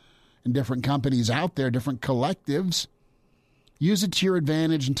world and different companies out there, different collectives. Use it to your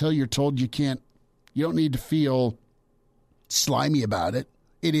advantage until you're told you can't. You don't need to feel slimy about it.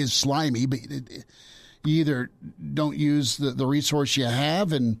 It is slimy, but you either don't use the resource you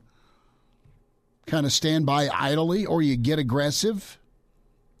have and kind of stand by idly, or you get aggressive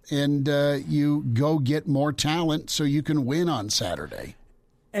and you go get more talent so you can win on Saturday.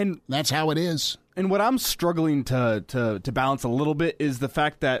 And that's how it is. And what I'm struggling to balance a little bit is the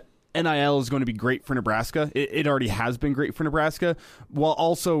fact that NIL is going to be great for Nebraska. It already has been great for Nebraska, while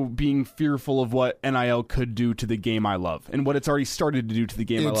also being fearful of what NIL could do to the game I love and what it's already started to do to the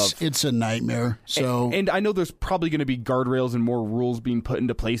game I love. It's a nightmare. And I know there's probably going to be guardrails and more rules being put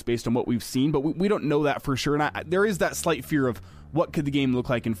into place based on what we've seen, but we don't know that for sure. And there is that slight fear of what could the game look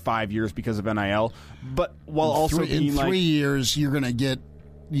like in 5 years because of NIL. But while also being in 3 years, you're going to get,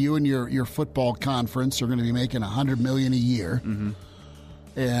 you and your football conference are going to be making $100 million a year. Mm-hmm.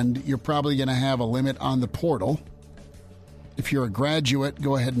 And you're probably going to have a limit on the portal. If you're a graduate,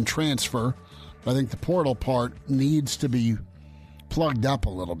 go ahead and transfer. I think the portal part needs to be plugged up a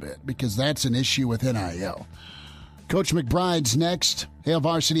little bit because that's an issue with NIL. Coach McBride's next. Hail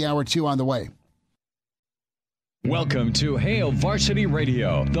Varsity Hour 2 on the way. Welcome to Hail Varsity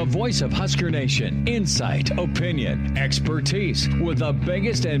Radio, the voice of Husker Nation. Insight, opinion, expertise, with the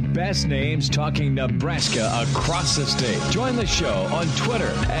biggest and best names talking Nebraska across the state. Join the show on Twitter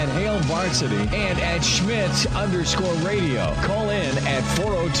at Hail Varsity and at Schmitz_radio. Call in at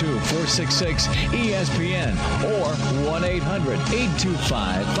 402-466-ESPN or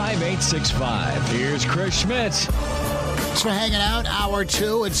 1-800-825-5865. Here's Chris Schmitz. Thanks for hanging out. Hour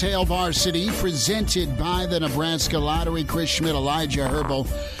 2, it's Hail Varsity, presented by the Nebraska Lottery. Chris Schmidt, Elijah Herbal.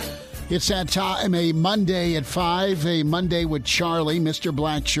 It's that time, a Monday at 5, a Monday with Charlie, Mr.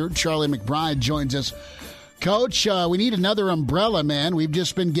 Blackshirt. Charlie McBride joins us. Coach, we need another umbrella, man. We've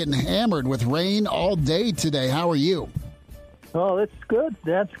just been getting hammered with rain all day today. How are you? Oh, that's good.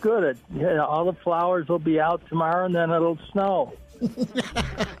 That's good. All the flowers will be out tomorrow, and then it'll snow.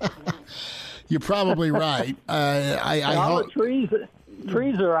 You're probably right. I all the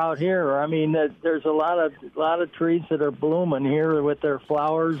trees are out here. I mean, there's a lot of trees that are blooming here with their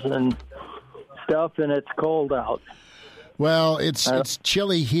flowers and stuff, and it's cold out. Well, it's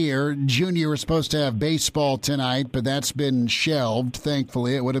chilly here. Junior was supposed to have baseball tonight, but that's been shelved.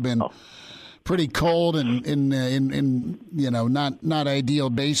 Thankfully, it would have been pretty cold and in not ideal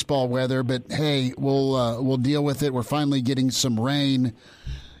baseball weather. But hey, we'll deal with it. We're finally getting some rain.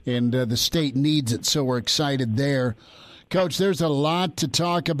 And the state needs it, so we're excited there. Coach, there's a lot to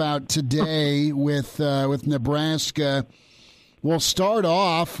talk about today with Nebraska. We'll start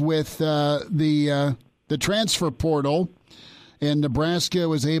off with the transfer portal, and Nebraska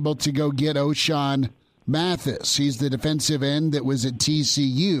was able to go get O'Shawn Mathis. He's the defensive end that was at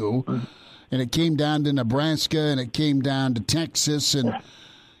TCU, and it came down to Nebraska, and it came down to Texas, and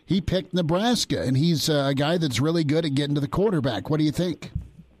he picked Nebraska, and he's a guy that's really good at getting to the quarterback. What do you think?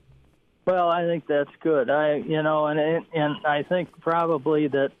 Well, I think that's good. And I think probably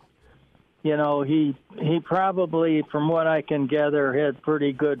that, he probably, from what I can gather, had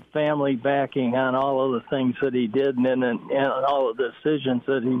pretty good family backing on all of the things that he did and all of the decisions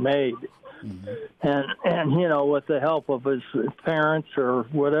that he made. Mm-hmm. And with the help of his parents or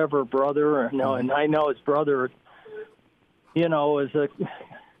whatever, brother, and I know his brother,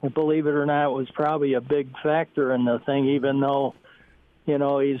 believe it or not, was probably a big factor in the thing, even though, he's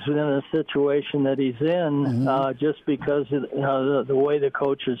in a situation that he's in, just because of the way the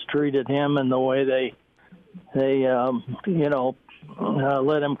coaches treated him and the way they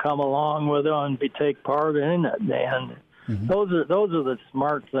let him come along with it and take part in it. And those are the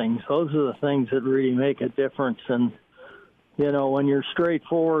smart things. Those are the things that really make a difference. And when you're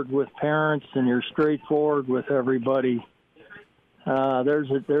straightforward with parents and you're straightforward with everybody, there's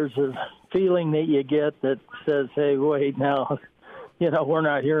a feeling that you get that says, "Hey, wait now." We're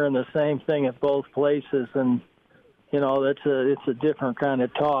not hearing the same thing at both places, and it's a different kind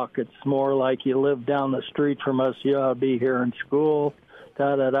of talk. It's more like you live down the street from us, you ought to be here in school,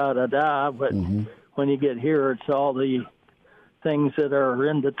 da da da da da. But when you get here, it's all the things that are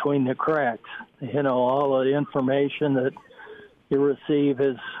in between the cracks. All the information that you receive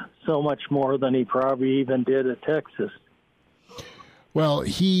is so much more than he probably even did at Texas. Well,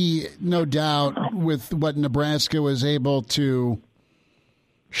 he, no doubt, with what Nebraska was able to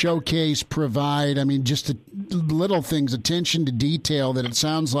showcase, provide, just the little things, attention to detail that it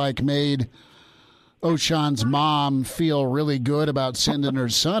sounds like made O'Shawn's mom feel really good about sending her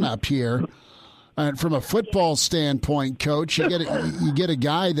son up here. And from a football standpoint, Coach, you get a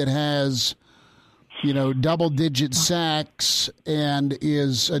guy that has, double-digit sacks and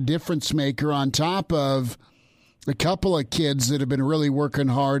is a difference maker on top of a couple of kids that have been really working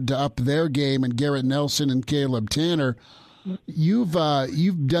hard to up their game, and Garrett Nelson and Caleb Tanner. You've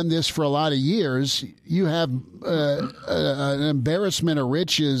done this for a lot of years. You have an embarrassment of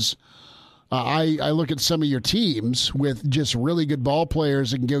riches. I look at some of your teams with just really good ball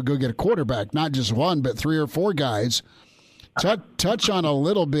players and go get a quarterback, not just one, but 3 or 4 guys. Touch on a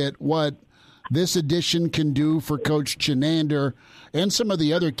little bit what this addition can do for Coach Chinander and some of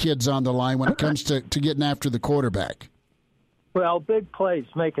the other kids on the line when it comes to getting after the quarterback. Well, big plays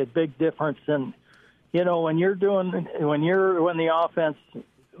make a big difference, and when the offense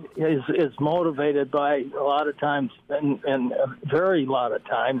is motivated by a lot of times and very lot of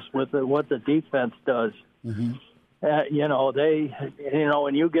times with what the defense does. Mm-hmm.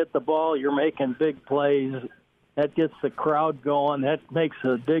 When you get the ball, you're making big plays. That gets the crowd going. That makes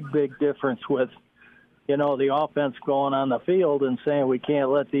a big, big difference with, the offense going on the field and saying we can't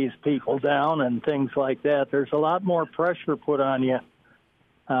let these people down and things like that. There's a lot more pressure put on you.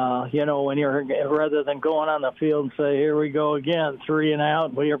 When you're, rather than going on the field and say, here we go again, 3 and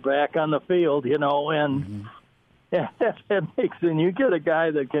out, we are back on the field, and that makes, and you get a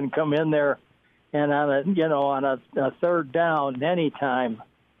guy that can come in there and on a third down anytime,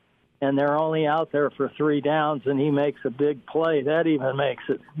 and they're only out there for 3 downs, and he makes a big play. That even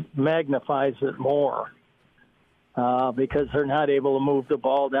magnifies it more because they're not able to move the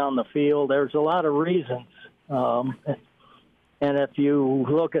ball down the field. There's a lot of reasons. And if you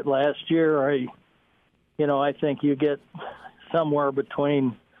look at last year, I think you get somewhere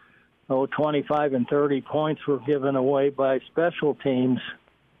between 25 and 30 points were given away by special teams.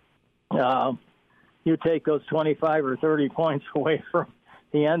 You take those 25 or 30 points away from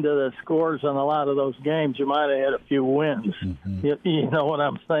the end of the scores on a lot of those games, you might have had a few wins. Mm-hmm. You know what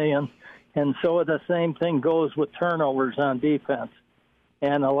I'm saying? And so the same thing goes with turnovers on defense.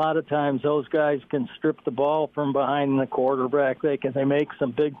 And a lot of times those guys can strip the ball from behind the quarterback. They make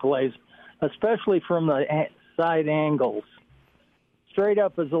some big plays, especially from the side angles. Straight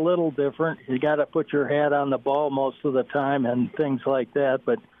up is a little different. You got to put your head on the ball most of the time and things like that.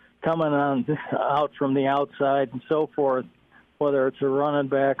 But coming out from the outside and so forth, whether it's a running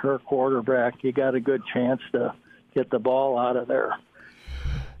back or a quarterback, you got a good chance to get the ball out of there.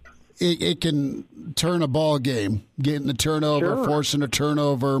 It can turn a ball game, getting a turnover, sure. Forcing a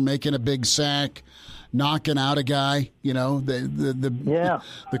turnover, making a big sack, knocking out a guy. Get the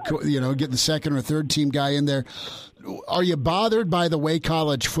second or third team guy in there. Are you bothered by the way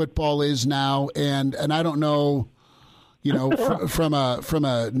college football is now? And I don't know, from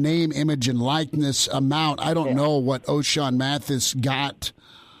a name, image, and likeness amount. I don't know what O'Shawn Mathis got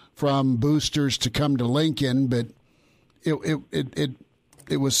from boosters to come to Lincoln, but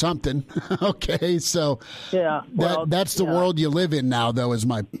it was something. Okay, so that's the world you live in now, though. Is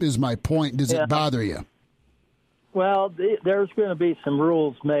my point? Does it bother you? Well, there's going to be some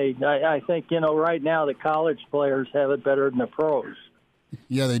rules made. I think, right now the college players have it better than the pros.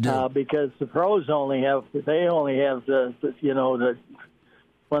 Yeah, they do. Because the pros only have the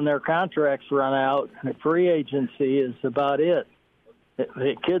when their contracts run out, free agency is about it.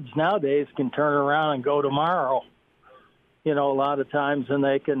 The kids nowadays can turn around and go tomorrow, a lot of times, and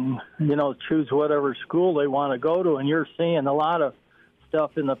they can, choose whatever school they want to go to. And you're seeing a lot of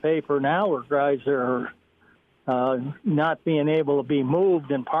stuff in the paper now where guys are not being able to be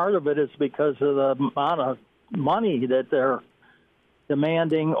moved, and part of it is because of the amount of money that they're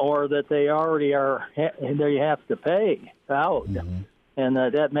demanding or that they already they have to pay out. Mm-hmm. And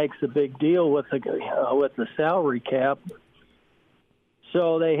that makes a big deal with the salary cap.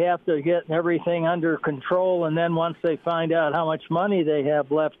 So they have to get everything under control, and then once they find out how much money they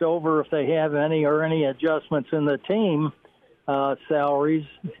have left over, if they have any adjustments in the team salaries,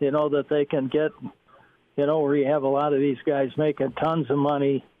 that they can get, where you have a lot of these guys making tons of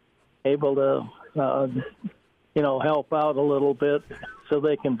money, able to, help out a little bit so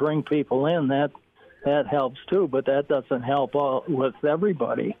they can bring people in. That helps too, but that doesn't help with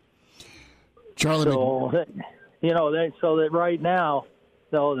everybody. Charlie, so that right now,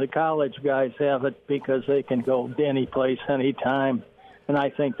 though, the college guys have it because they can go any place, anytime, and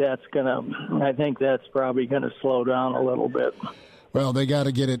I think that's probably gonna slow down a little bit. Well, they got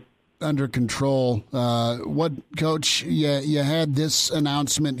to get it under control. Coach? You had this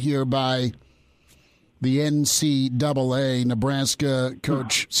announcement here by the NCAA. Nebraska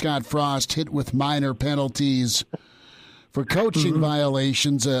coach Scott Frost hit with minor penalties for coaching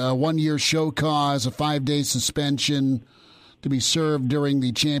violations, a 1-year show cause, a 5-day suspension to be served during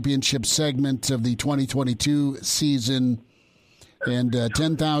the championship segment of the 2022 season, and a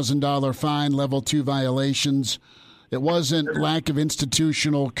 $10,000 fine, level 2 violations. It wasn't lack of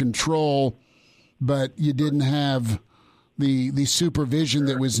institutional control, but you didn't have the supervision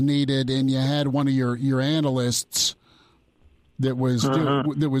that was needed, and you had one of your analysts that was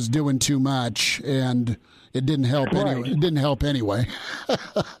doing too much, and it didn't help. Right. Anyway. It didn't help anyway.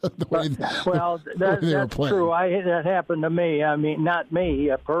 That's true. That happened to me. I mean, not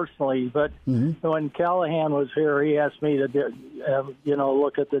me personally, but when Callahan was here, he asked me to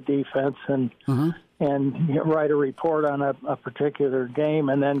look at the defense and write a report on a particular game,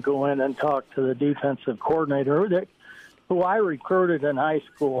 and then go in and talk to the defensive coordinator who I recruited in high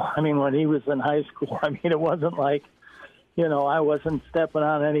school. I mean, when he was in high school, it wasn't like, I wasn't stepping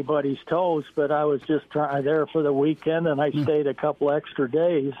on anybody's toes, but I was just there for the weekend, and I stayed a couple extra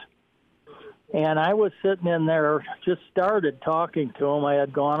days. And I was sitting in there, just started talking to him. I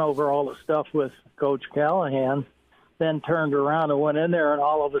had gone over all the stuff with Coach Callahan, then turned around and went in there, and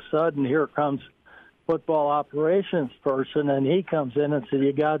all of a sudden, here comes football operations person, and he comes in and said,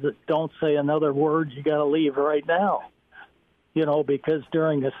 "You guys don't say another word. You got to leave right now." Because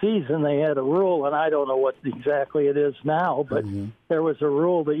during the season they had a rule, and I don't know what exactly it is now, but there was a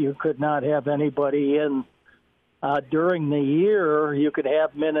rule that you could not have anybody in during the year. You could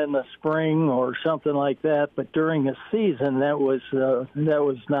have them in the spring or something like that, but during the season that was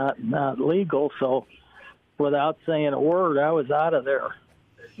not legal. So without saying a word, I was out of there,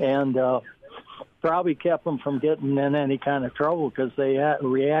 and probably kept them from getting in any kind of trouble because they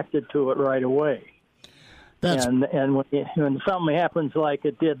reacted to it right away. And when something happens like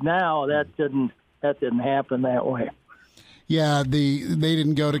it did now, that didn't happen that way. Yeah, they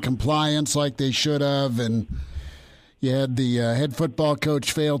didn't go to compliance like they should have, and you had the head football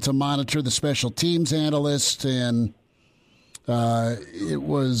coach fail to monitor the special teams analyst, and he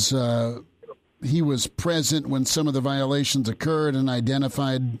was present when some of the violations occurred and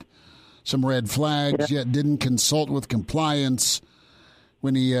identified some red flags, yet didn't consult with compliance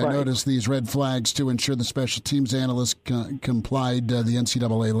when he noticed these red flags to ensure the special teams analyst complied the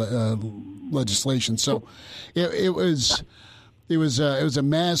NCAA legislation. So it was a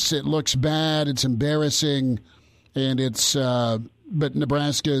mess. It looks bad. It's embarrassing, and it's but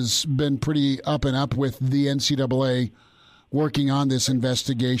Nebraska's been pretty up and up with the NCAA working on this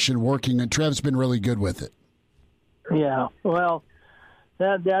investigation. And Trev's been really good with it. Yeah, well.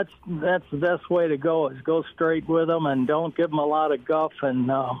 That's the best way to go, is go straight with them and don't give them a lot of guff,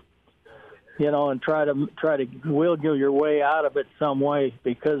 and and try to wiggle your way out of it some way,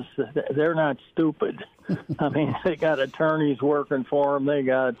 because they're not stupid. I mean, they got attorneys working for them. They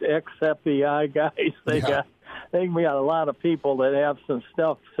got ex-FBI guys. They got a lot of people that have some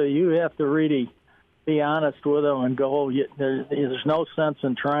stuff. So you have to really be honest with them and go, there's no sense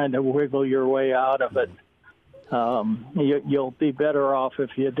in trying to wiggle your way out of it. You'll be better off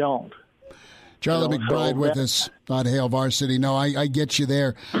if you don't. Charlie McBride with us on Hail Varsity. No, I get you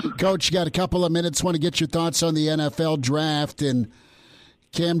there. Coach, you got a couple of minutes. Want to get your thoughts on the NFL draft. And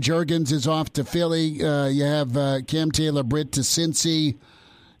Cam Jurgens is off to Philly. You have Cam Taylor-Britt to Cincy.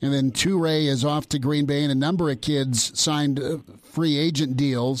 And then Toure is off to Green Bay. And a number of kids signed free agent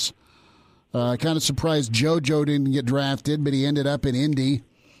deals. Kind of surprised JoJo didn't get drafted, but he ended up in Indy.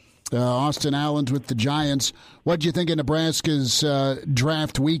 Austin Allen's with the Giants. What do you think of Nebraska's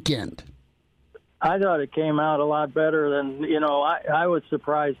draft weekend? I thought it came out a lot better than, I was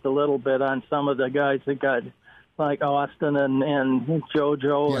surprised a little bit on some of the guys that got, like Austin and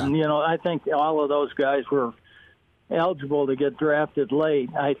JoJo. Yeah. And, I think all of those guys were eligible to get drafted late.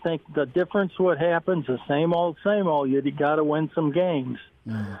 I think the difference, what happens, the same old. You got to win some games.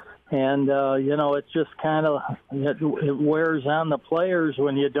 Mm. And, it's just kind of, it wears on the players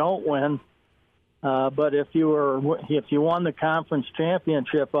when you don't win. But if you won the conference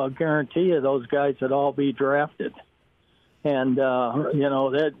championship, I'll guarantee you those guys would all be drafted. And, when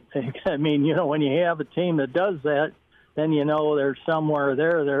you have a team that does that, then there's somewhere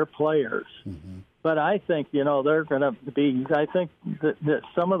they're players. Mm-hmm. But I think, they're going to be, I think that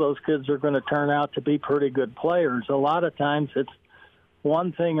some of those kids are going to turn out to be pretty good players. A lot of times it's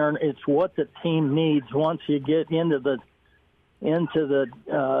one thing, or it's what the team needs once you get into the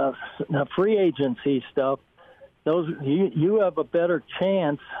free agency stuff. Those you have a better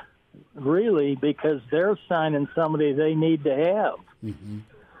chance, really, because they're signing somebody they need to have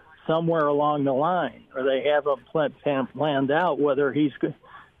somewhere along the line, or they have a planned out whether he's good.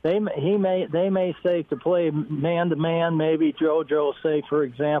 They may say to play man to man. Maybe JoJo, say for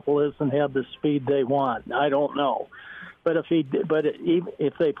example, doesn't have the speed they want. I don't know. But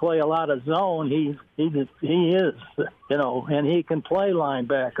if they play a lot of zone, he is, and he can play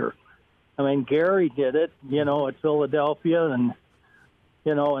linebacker. I mean, Gary did it, at Philadelphia, and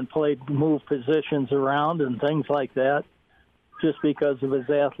played move positions around and things like that, just because of his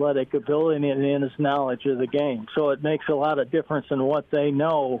athletic ability and his knowledge of the game. So it makes a lot of difference in what they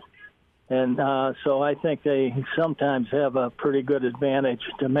know. And so I think they sometimes have a pretty good advantage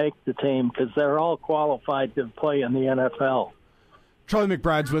to make the team because they're all qualified to play in the NFL. Charlie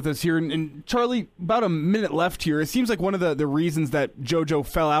McBride's with us here. And Charlie, about a minute left here. It seems like one of the reasons that JoJo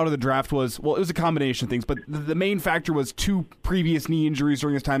fell out of the draft was, well, it was a combination of things, but the main factor was 2 previous knee injuries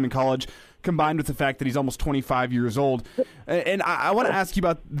during his time in college, combined with the fact that he's almost 25 years old. And I want to ask you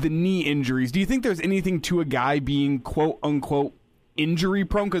about the knee injuries. Do you think there's anything to a guy being, quote-unquote, injury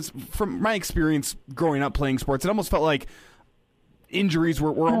prone? Because from my experience growing up playing sports, it almost felt like injuries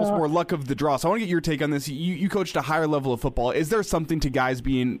were almost more luck of the draw. So I want to get your take on this. You coached a higher level of football. Is there something to guys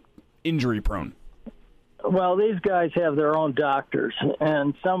being injury prone? Well, these guys have their own doctors,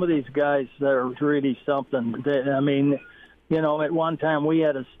 and some of these guys, they're really something. At one time we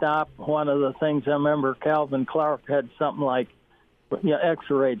had to stop one of the things. I remember Calvin Clark had something like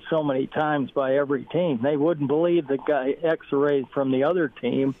X-rayed so many times by every team. They wouldn't believe the guy X-rayed from the other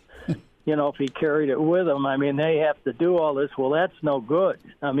team, if he carried it with him. I mean, they have to do all this. Well, that's no good.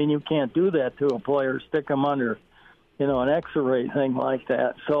 I mean, you can't do that to a player, stick him under, an X-ray thing like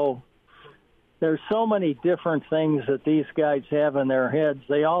that. So there's so many different things that these guys have in their heads.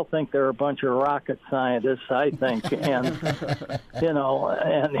 They all think they're a bunch of rocket scientists, I think. And,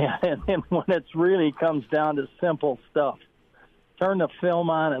 and when it really comes down to simple stuff, turn the film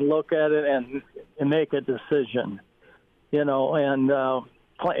on and look at it and make a decision,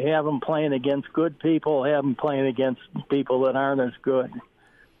 have them playing against good people, have them playing against people that aren't as good.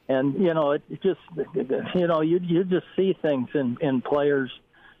 And, it just, you just see things in players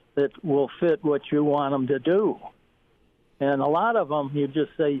that will fit what you want them to do. And a lot of them, you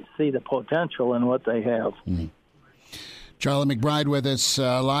just see the potential in what they have. Mm-hmm. Charlie McBride with us.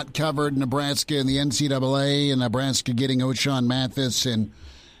 A lot covered. Nebraska and the NCAA, and Nebraska getting O'Shawn Mathis and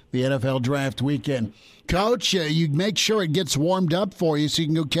the NFL draft weekend. Coach, you make sure it gets warmed up for you so you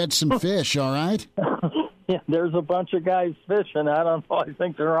can go catch some fish, all right? Yeah, there's a bunch of guys fishing. I don't know. I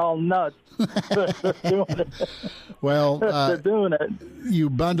think they're all nuts. They're doing it. Well, they're doing it. You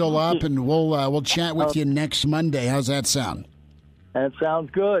bundle up, and we'll chat with you next Monday. How's that sound? That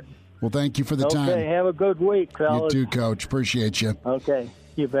sounds good. Well, thank you for the time. Okay, have a good week, fellas. You too, Coach. Appreciate you. Okay,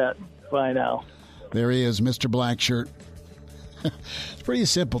 you bet. Bye now. There he is, Mr. Blackshirt. It's pretty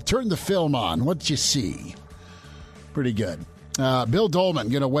simple. Turn the film on. What you see? Pretty good. Bill Dolman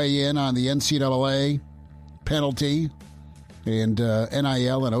going to weigh in on the NCAA penalty and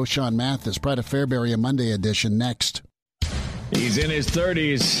NIL and O'Shawn Mathis. Pride of Fairbury, a Monday edition next. He's in his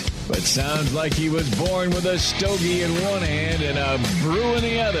 30s, but sounds like he was born with a stogie in one hand and a brew in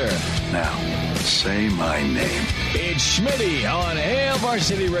the other. Now, Say my name. It's Schmitty on Hail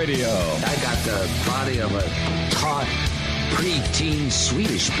Varsity Radio. I got the body of a taut, preteen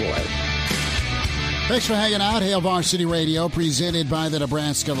Swedish boy. Thanks for hanging out. Hail Varsity Radio, presented by the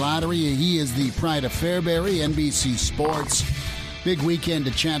Nebraska Lottery. He is the pride of Fairbury, NBC Sports. Big weekend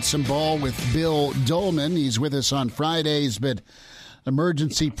to chat some ball with Bill Dolman. He's with us on Fridays, but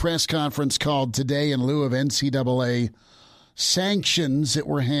emergency press conference called today in lieu of NCAA sanctions that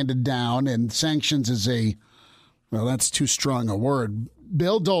were handed down. And sanctions is well, that's too strong a word.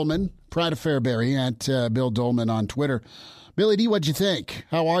 Bill Dolman, pride of Fairbury, at Bill Dolman on Twitter. Billy D, what'd you think?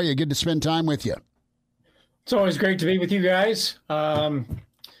 How are you? Good to spend time with you. It's always great to be with you guys. I'm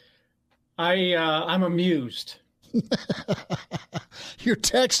amused. Your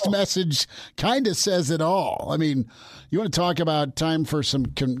text message kind of says it all. I mean, you want to talk about time for some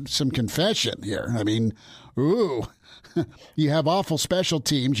confession here. I mean, ooh, you have awful special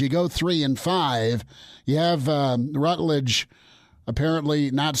teams. You go 3-5. You have Rutledge apparently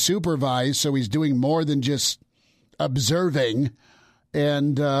not supervised, so he's doing more than just observing.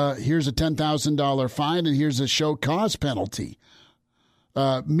 And here's a $10,000 fine, and here's a show cause penalty.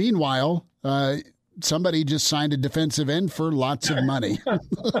 Meanwhile, somebody just signed a defensive end for lots of money.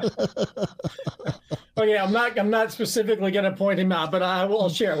 Okay, I'm not specifically going to point him out, but I will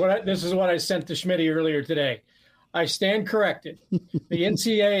share. This is what I sent to Schmitty earlier today. I stand corrected. The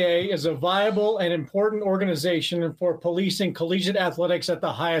NCAA is a viable and important organization for policing collegiate athletics at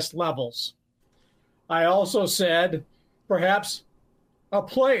the highest levels. I also said perhaps a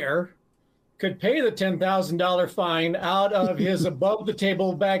player could pay the $10,000 fine out of his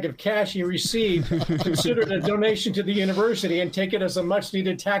above-the-table bag of cash he received, consider it a donation to the university, and take it as a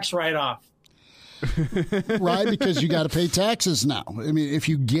much-needed tax write-off. Right, because you got to pay taxes now. I mean, if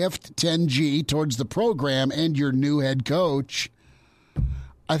you gift $10,000 towards the program and your new head coach,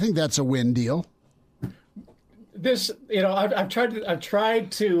 I think that's a win deal. This, I've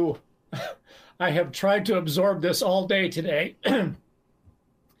tried to absorb this all day today.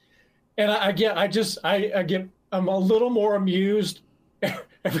 And I'm a little more amused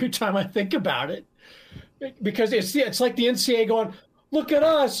every time I think about it, because it's like the NCAA going, look at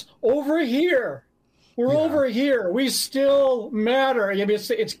us over here. We're over here. We still matter. I mean,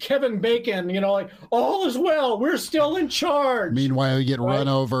 it's Kevin Bacon, like all is well. We're still in charge. Meanwhile, you get run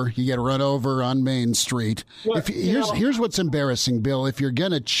over. You get run over on Main Street. Well, here's what's embarrassing, Bill. If you're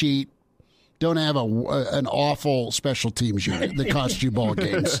gonna cheat, don't have an awful special teams unit that costs you ball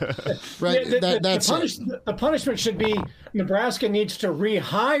games. Right? The punishment should be Nebraska needs to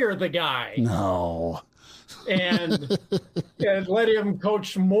rehire the guy. No. And let him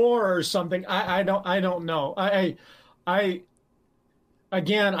coach more or something. I don't know. I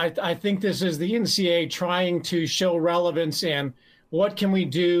think this is the NCAA trying to show relevance and what can we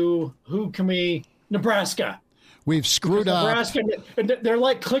do? Who can we? Nebraska. We've screwed up. Nebraska, they're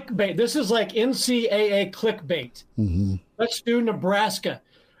like clickbait. This is like NCAA clickbait. Mm-hmm. Let's do Nebraska.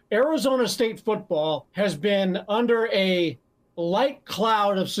 Arizona State football has been under a light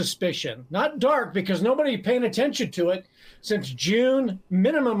cloud of suspicion. Not dark, because nobody paying attention to it since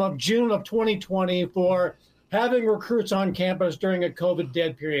minimum of June of 2020 for having recruits on campus during a COVID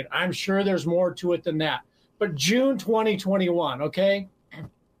dead period. I'm sure there's more to it than that. But June 2021, okay?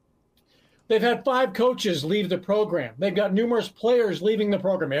 They've had 5 coaches leave the program. They've got numerous players leaving the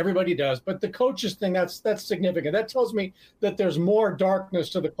program. Everybody does. But the coaches thing, that's significant. That tells me that there's more darkness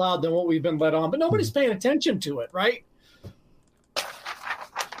to the cloud than what we've been led on. But nobody's paying attention to it, right?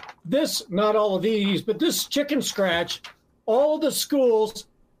 Not all of these, but this chicken scratch, all the schools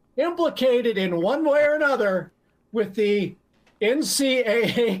implicated in one way or another with the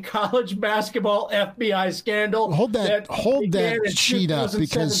NCAA college basketball FBI scandal. Hold that sheet up,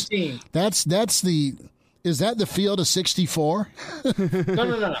 because is that the field of 64?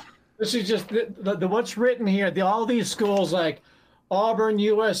 No. This is just the what's written here. All these schools like Auburn,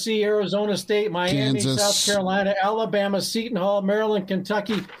 USC, Arizona State, Miami, Kansas, South Carolina, Alabama, Seton Hall, Maryland,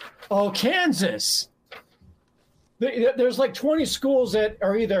 Kentucky. Oh, Kansas. There's like 20 schools that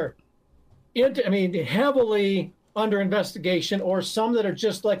are either heavily under investigation, or some that are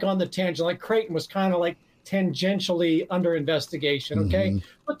just like on the tangent. Like Creighton was kind of like tangentially under investigation, okay? Mm-hmm.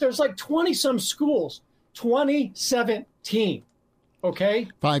 But there's like 20-some schools, 2017, okay?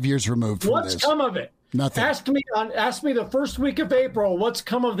 5 years removed from What's come of it? Nothing. Ask me the first week of April, what's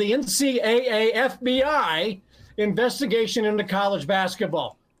come of the NCAA FBI investigation into college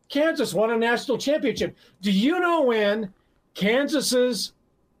basketball? Kansas won a national championship. Do you know when Kansas's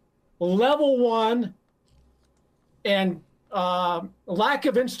level 1 and lack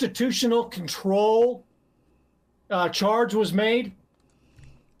of institutional control charge was made?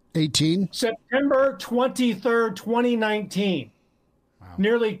 18? September 23rd, 2019. Wow.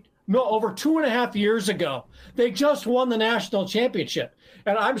 Over 2.5 years ago. They just won the national championship.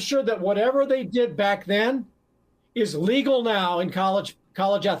 And I'm sure that whatever they did back then is legal now in college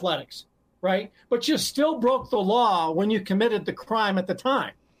athletics, right? But you still broke the law when you committed the crime at the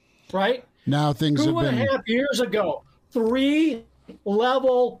time, right? Now things have been 2.5 years ago, 3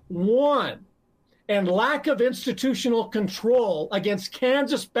 level 1 and lack of institutional control against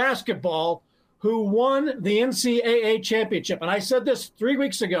Kansas basketball, who won the NCAA championship. And I said this 3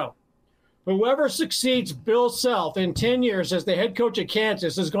 weeks ago. Whoever succeeds Bill Self in 10 years as the head coach at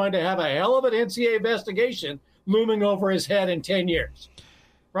Kansas is going to have a hell of an NCAA investigation looming over his head in 10 years,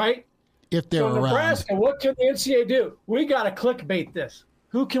 right? If they're around. Nebraska, what can the NCAA do? We got to clickbait this.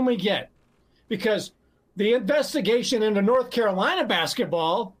 Who can we get? Because the investigation into North Carolina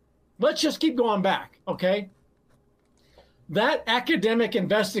basketball, let's just keep going back, okay? That academic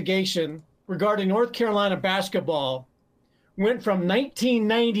investigation regarding North Carolina basketball went from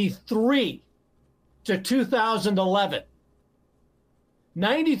 1993 to 2011.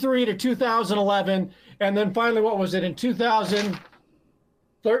 93 to 2011, and then finally, what was it, in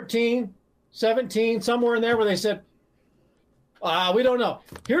 2013, 17, somewhere in there where they said, we don't know.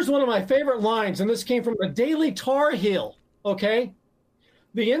 Here's one of my favorite lines, and this came from the Daily Tar Heel, okay?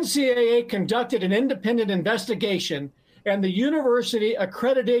 The NCAA conducted an independent investigation, and the university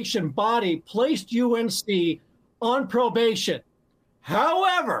accreditation body placed UNC on probation.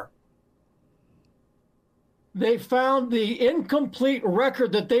 However, they found the incomplete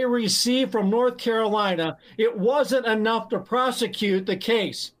record that they received from North Carolina. It wasn't enough to prosecute the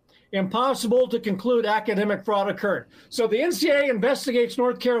case. Impossible to conclude academic fraud occurred. So the NCAA investigates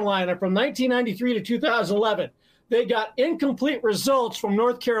North Carolina from 1993 to 2011. They got incomplete results from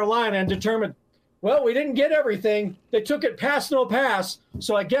North Carolina and determined, well, we didn't get everything. They took it pass, no pass.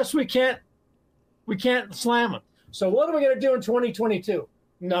 So I guess we can't slam them. So what are we going to do in 2022?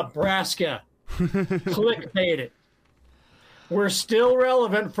 Nebraska. Clickbait it. We're still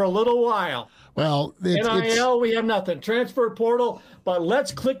relevant for a little while. Well, NIL, we have nothing. Transfer portal, but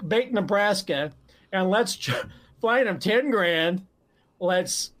let's clickbait Nebraska and let's find them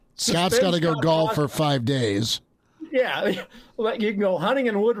 $10,000. Scott's got to go golf for 5 days. Yeah, you can go hunting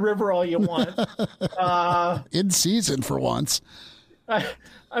in Wood River all you want. In season for once. I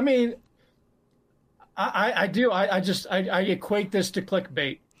mean, I do. I equate this to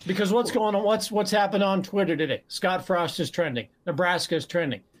clickbait because what's going on? What's happened on Twitter today? Scott Frost is trending. Nebraska is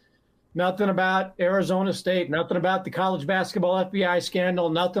trending. Nothing about Arizona State. Nothing about the college basketball FBI scandal.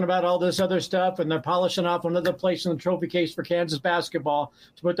 Nothing about all this other stuff. And they're polishing off another place in the trophy case for Kansas basketball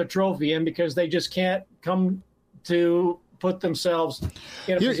to put the trophy in because they just can't come to put themselves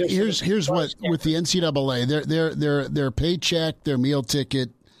in a position. Here's what with the NCAA, their paycheck, their meal ticket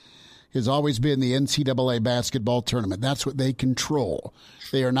has always been the NCAA basketball tournament. That's what they control.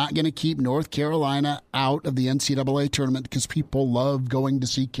 They are not going to keep North Carolina out of the NCAA tournament because people love going to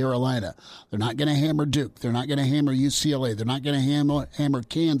see Carolina. They're not going to hammer Duke. They're not going to hammer UCLA. They're not going to hammer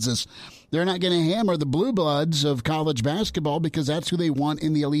Kansas. They're not going to hammer the blue bloods of college basketball because that's who they want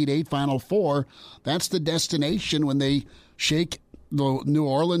in the Elite Eight, Final Four. That's the destination when they shake New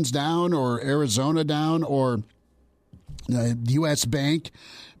Orleans down or Arizona down or U.S. Bank.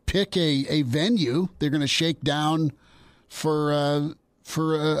 Pick a venue. They're going to shake down for a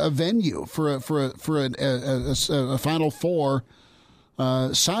venue for a Final Four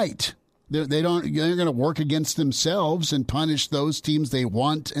site. They're going to work against themselves and punish those teams they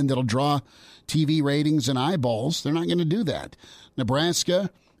want, and that'll draw TV ratings and eyeballs. They're not going to do that. Nebraska,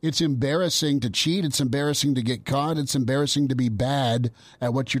 it's embarrassing to cheat. It's embarrassing to get caught. It's embarrassing to be bad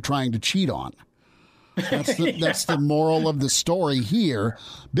at what you're trying to cheat on. That's the moral of the story here.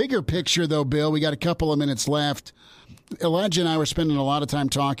 Bigger picture, though, Bill, we got a couple of minutes left. Elijah and I were spending a lot of time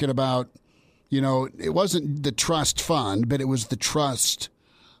talking about, it wasn't the trust fund, but it was the trust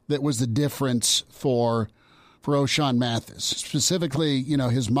that was the difference for O'Shawn Mathis. Specifically,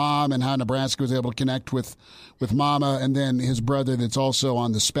 his mom and how Nebraska was able to connect with Mama and then his brother that's also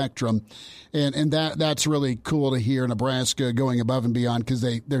on the spectrum. And that's really cool to hear Nebraska going above and beyond because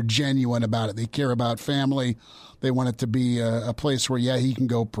they're genuine about it. They care about family. They want it to be a place where, he can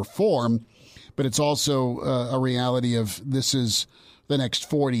go perform, but it's also a reality of this is the next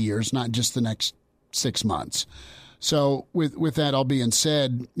 40 years, not just the next 6 months. So with that all being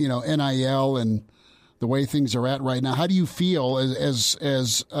said, NIL and the way things are at right now, how do you feel as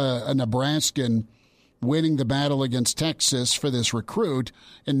a Nebraskan winning the battle against Texas for this recruit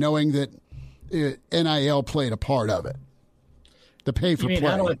and knowing that NIL played a part of it? The pay for play.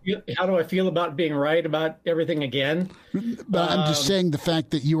 How do I feel about being right about everything again? But I'm just saying the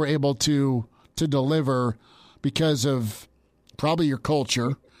fact that you were able to deliver because of probably your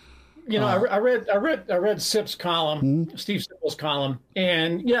culture. I read Sip's column, Steve Sip's column,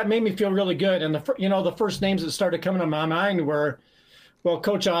 and it made me feel really good. And the first names that started coming to my mind were, well,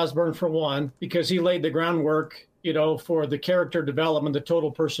 Coach Osborne for one, because he laid the groundwork, for the character development, the total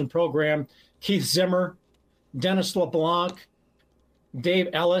person program. Keith Zimmer, Dennis LeBlanc, Dave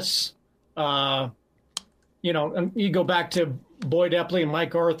Ellis, and you go back to Boyd Epley and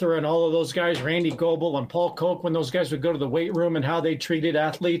Mike Arthur and all of those guys, Randy Goebel and Paul Koch, when those guys would go to the weight room and how they treated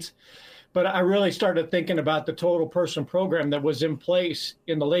athletes. But I really started thinking about the total person program that was in place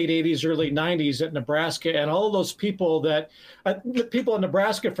in the late 80s, early 90s at Nebraska, and all of those people that people in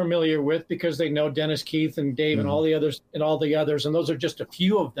Nebraska are familiar with because they know Dennis, Keith, and Dave and all the others, and those are just a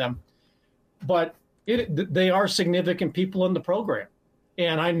few of them. But they are significant people in the program.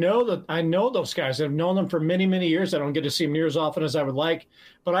 And I know those guys. I've known them for many, many years. I don't get to see them near as often as I would like.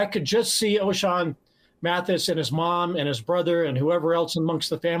 But I could just see O'Shawn Mathis and his mom and his brother and whoever else amongst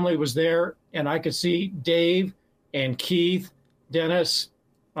the family was there. And I could see Dave and Keith, Dennis,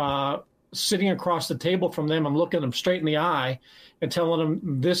 sitting across the table from them and looking them straight in the eye and telling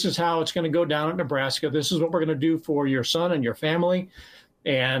them, this is how it's going to go down at Nebraska. This is what we're going to do for your son and your family.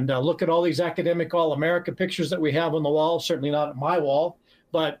 And look at all these academic All-America pictures that we have on the wall, certainly not at my wall.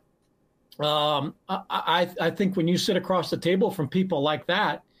 But I think when you sit across the table from people like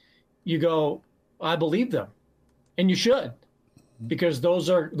that, you go, I believe them. And you should, because those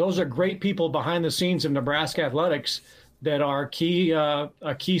are great people behind the scenes of Nebraska athletics that are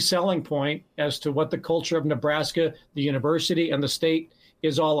a key selling point as to what the culture of Nebraska, the university, and the state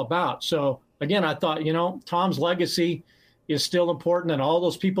is all about. So, again, I thought, Tom's legacy is still important, and all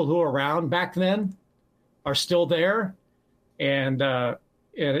those people who were around back then are still there. And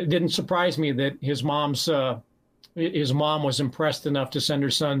it didn't surprise me that his mom was impressed enough to send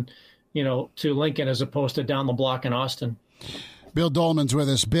her son, to Lincoln as opposed to down the block in Austin. Bill Dolman's with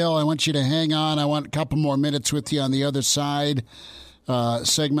us. Bill, I want you to hang on. I want a couple more minutes with you on the other side,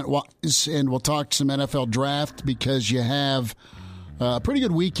 segment-wise, and we'll talk some NFL draft because you have a pretty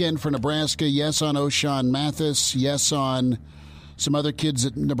good weekend for Nebraska. Yes, on O'Shawn Mathis. Yes, on some other kids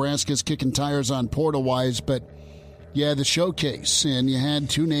that Nebraska's kicking tires on portal-wise, but yeah, the showcase, and you had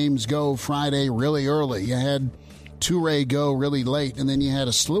two names go Friday really early. You had Toure go really late, and then you had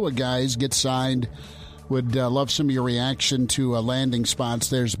a slew of guys get signed. Would love some of your reaction to landing spots.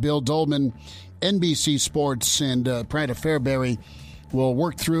 There's Bill Dolman, NBC Sports, and Pride of Fairbury will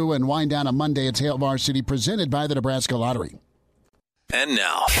work through and wind down on Monday. It's Hail Varsity, presented by the Nebraska Lottery. And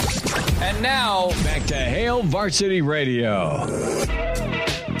now, back to Hail Varsity Radio.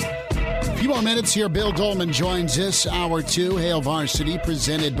 A few more minutes here. Bill Dolman joins us. Hour 2, Hail Varsity,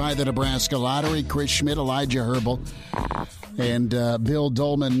 presented by the Nebraska Lottery. Chris Schmidt, Elijah Herbel, and Bill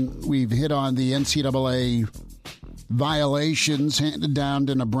Dolman. We've hit on the NCAA violations handed down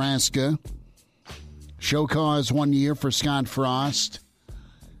to Nebraska. Show cause 1 year for Scott Frost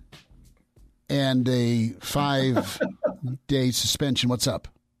and a 5-day suspension. What's up?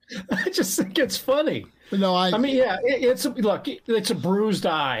 I just think it's funny. No, I mean, yeah, it's a bruised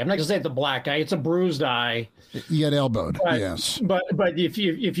eye. I'm not gonna say it's a black eye. It's a bruised eye. You get elbowed. Yes, but if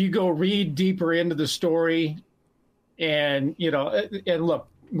you go read deeper into the story, and look,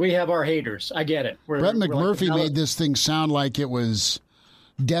 we have our haters. I get it. Brett McMurphy made this thing sound like it was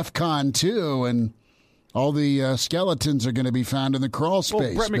DEFCON 2, and all the skeletons are going to be found in the crawl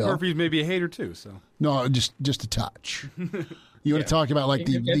space. Well, Brett McMurphy's maybe a hater too. So no, just a touch. You want to talk about like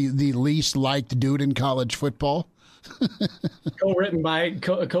the least liked dude in college football?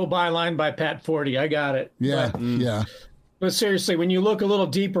 Co-byline by Pat Forty. I got it. Yeah, yeah. But seriously, when you look a little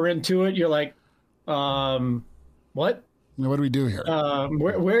deeper into it, you're like, what? What do we do here?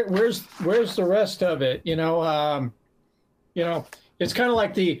 Where's the rest of it? It's kind of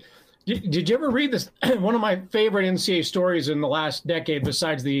like the. Did you ever read this? One of my favorite NCAA stories in the last decade,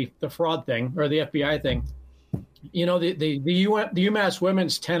 besides the fraud thing or the FBI thing. The UMass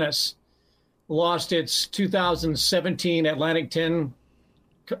women's tennis lost its 2017 Atlantic 10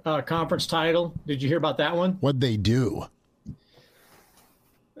 conference title. Did you hear about that one? What'd they do?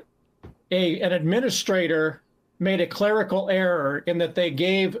 An administrator made a clerical error in that they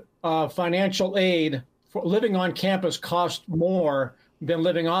gave financial aid for living on campus cost more than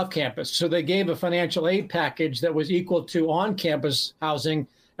living off campus. So they gave a financial aid package that was equal to on-campus housing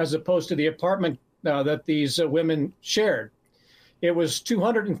as opposed to the apartment that these women shared. It was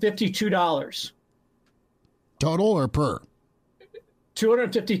 $252. Total or per?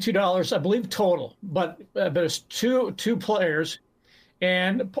 $252, I believe, total. But it's two players.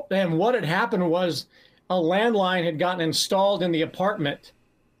 And what had happened was a landline had gotten installed in the apartment.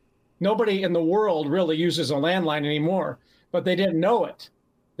 Nobody in the world really uses a landline anymore, but they didn't know it.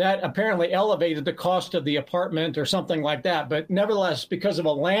 That apparently elevated the cost of the apartment or something like that. But nevertheless, because of a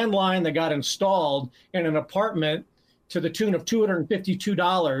landline that got installed in an apartment to the tune of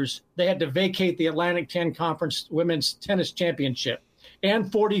 $252, they had to vacate the Atlantic 10 Conference Women's Tennis Championship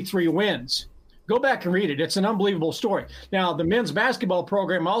and 43 wins. Go back and read it. It's an unbelievable story. Now, the men's basketball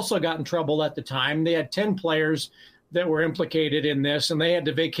program also got in trouble at the time. They had 10 players that were implicated in this, and they had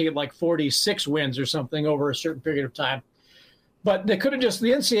to vacate like 46 wins or something over a certain period of time. But the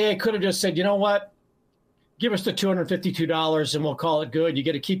NCAA could have just said, you know what, give us the $252 and we'll call it good. You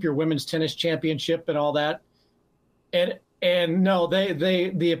get to keep your women's tennis championship and all that. And no,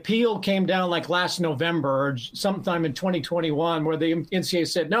 the appeal came down like last November or sometime in 2021 where the NCAA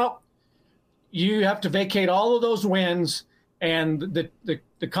said, no, you have to vacate all of those wins and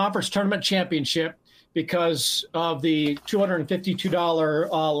the conference tournament championship because of the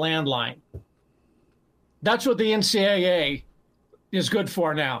 $252 landline. That's what the NCAA is good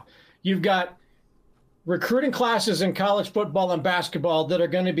for now. You've got recruiting classes in college football and basketball that are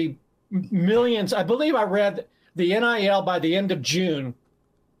going to be millions. I believe I read the NIL by the end of June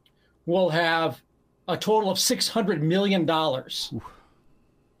will have a total of $600 million. That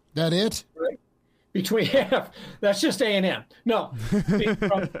it? Right? That's just A&M. No,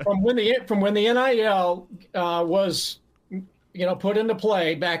 from when the NIL was, put into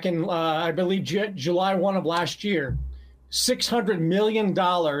play back in I believe July 1 of last year, $600 million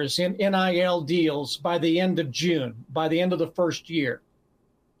in NIL deals by the end of June, by the end of the first year.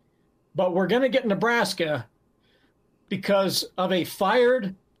 But we're going to get Nebraska because of a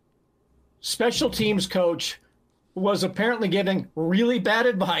fired special teams coach who was apparently giving really bad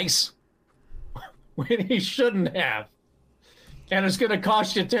advice when he shouldn't have. And it's going to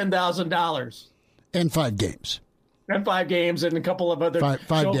cost you $10,000. And 5 games. And 5 games and a couple of other 5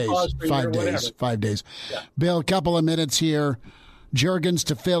 days. 5 days. 5 days. Yeah. Bill, a couple of minutes here. Juergens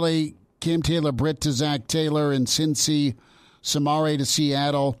to Philly, Cam Taylor-Britt to Zach Taylor, and Cincy Samari to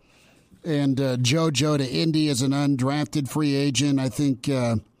Seattle, and JoJo to Indy as an undrafted free agent. I think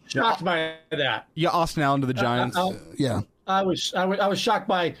shocked by that. Yeah, Austin Allen to the Giants. Yeah, I was shocked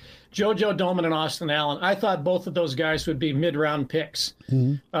by JoJo Domann and Austin Allen. I thought both of those guys would be mid-round picks.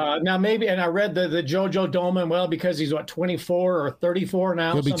 Mm-hmm. Now maybe, and I read the JoJo Domann, well, because he's 24 or 34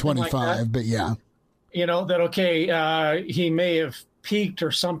 now. He'll be 25, like but yeah. He may have peaked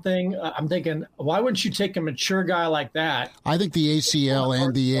or something. I'm thinking, why wouldn't you take a mature guy like that? I think the ACL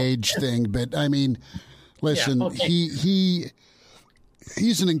and the age thing, but I mean, listen, yeah, okay.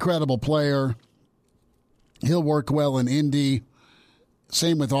 He's an incredible player. He'll work well in Indy.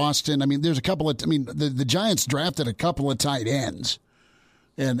 Same with Austin. I mean, there's a couple of, the Giants drafted a couple of tight ends.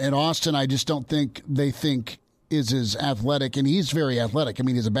 And Austin, I just don't think they think is as athletic. And he's very athletic. I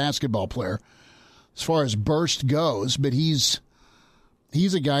mean, he's a basketball player as far as burst goes. But he's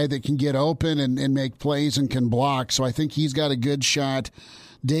a guy that can get open and make plays and can block. So I think he's got a good shot.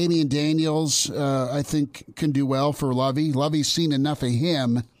 Damian Daniels, I think, can do well for Lovey. Lovey's seen enough of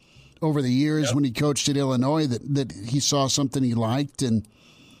him over the years when he coached at Illinois that he saw something he liked. And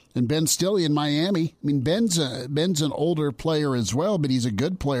Ben Stille in Miami. I mean, Ben's an older player as well, but he's a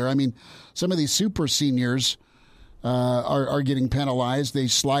good player. I mean, some of these super seniors are getting penalized. They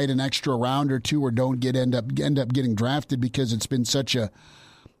slide an extra round or two or don't end up getting drafted because it's been such a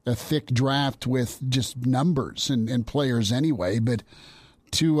thick draft with just numbers and players anyway. But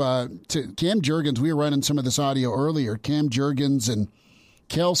to Cam Juergens, we were running some of this audio earlier. Cam Juergens and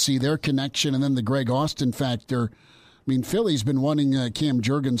Kelsey, their connection, and then the Greg Austin factor. I mean, Philly's been wanting Cam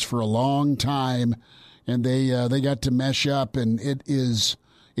Juergens for a long time, and they got to mesh up, and it is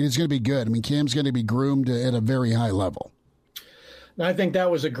going to be good. I mean, Cam's going to be groomed at a very high level. I think that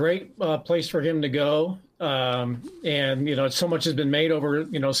was a great place for him to go. And, so much has been made over,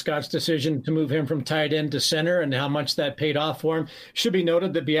 Scott's decision to move him from tight end to center and how much that paid off for him. Should be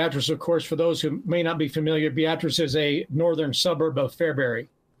noted that Beatrice, of course, for those who may not be familiar, Beatrice is a northern suburb of Fairbury.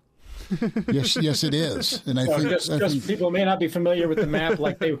 Yes, it is. And I think people may not be familiar with the map,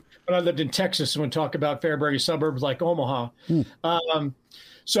 like when I lived in Texas and would talk about Fairbury suburbs like Omaha.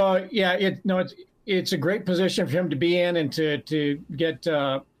 It's a great position for him to be in and to get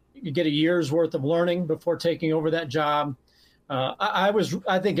a year's worth of learning before taking over that job.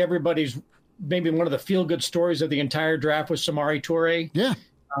 I think everybody's maybe one of the feel good stories of the entire draft was Samari Toure. Yeah.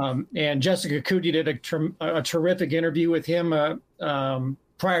 And Jessica Cootie did a terrific interview with him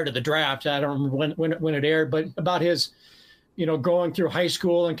prior to the draft. I don't remember when it aired, but about his going through high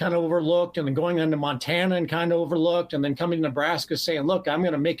school and kind of overlooked, and then going into Montana and kind of overlooked, and then coming to Nebraska saying, look, I'm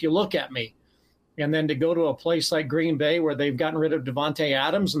going to make you look at me. And then to go to a place like Green Bay where they've gotten rid of Devontae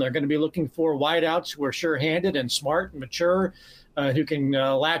Adams and they're going to be looking for wideouts who are sure-handed and smart and mature, who can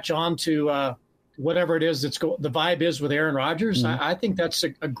latch on to whatever it is the vibe is with Aaron Rodgers. Mm-hmm. I think that's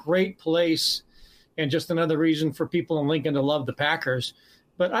a great place, and just another reason for people in Lincoln to love the Packers.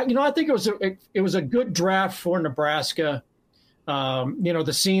 But I think it was a good draft for Nebraska.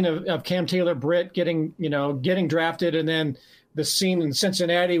 The scene of Cam Taylor-Britt getting drafted, and then the scene in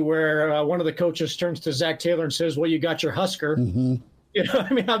Cincinnati where one of the coaches turns to Zach Taylor and says, well, you got your Husker.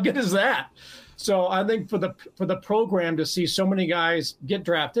 Mm-hmm. How good is that? So I think for the program to see so many guys get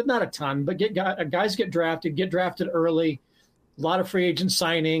drafted, not a ton, but guys get drafted early, a lot of free agent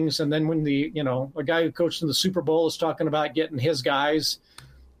signings. And then when a guy who coached in the Super Bowl is talking about getting his guys.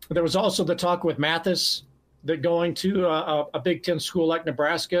 There was also the talk with Mathis that going to a Big Ten school like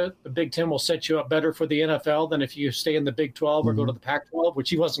Nebraska, the Big Ten will set you up better for the NFL than if you stay in the Big 12 or go to the Pac-12,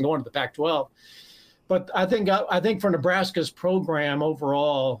 which he wasn't going to the Pac-12. But I think for Nebraska's program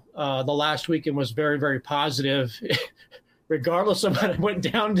overall, the last weekend was very, very positive. Regardless of what went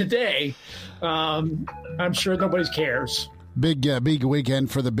down today, I'm sure nobody cares. Big weekend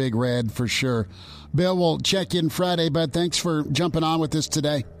for the Big Red for sure. Bill, we'll check in Friday, but thanks for jumping on with us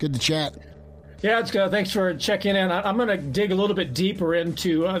today. Good to chat. Yeah, it's good. Thanks for checking in. I'm going to dig a little bit deeper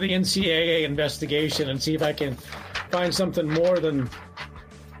into the NCAA investigation and see if I can find something more than.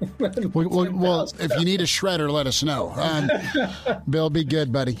 Well, if you need a shredder, let us know. Bill, be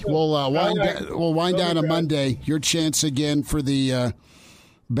good, buddy. We'll wind down on Monday. Your chance again for the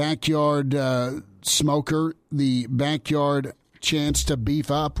backyard smoker, the backyard chance to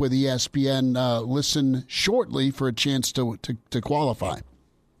beef up with ESPN. Listen shortly for a chance to qualify.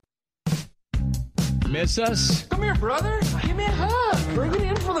 Miss us? Come here, brother. Give me a hug. Bring it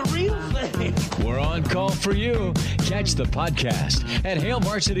in for the real thing. We're on call for you. Catch the podcast at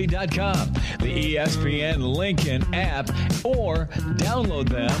HailVarsity.com, the ESPN Lincoln app, or download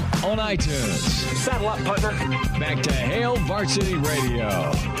them on iTunes. Saddle up, partner. Back to Hail Varsity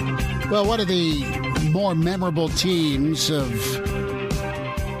Radio. Well, one of the more memorable teams of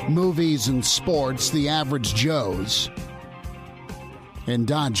movies and sports, the Average Joes, and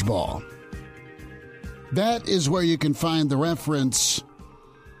dodgeball. That is where you can find the reference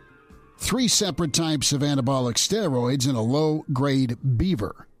 3 separate types of anabolic steroids and a low-grade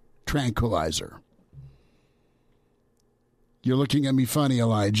beaver tranquilizer. You're looking at me funny,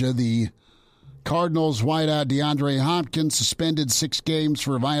 Elijah. The Cardinals wideout DeAndre Hopkins suspended 6 games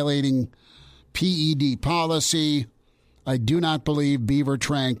for violating PED policy. I do not believe beaver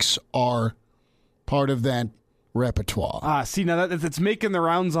tranks are part of that repertoire. See, now that's making the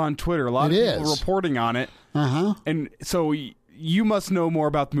rounds on Twitter. A lot of people reporting on it. And so you must know more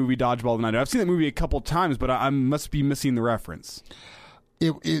about the movie Dodgeball than I do. I've seen that movie a couple times, but I must be missing the reference.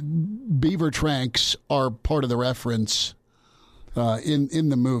 Beaver tranks are part of the reference in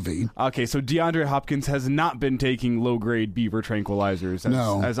the movie. Okay, so DeAndre Hopkins has not been taking low-grade beaver tranquilizers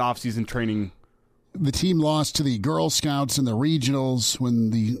as off-season training. The team lost to the Girl Scouts in the regionals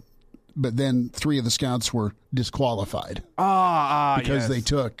but then 3 of the scouts were disqualified because they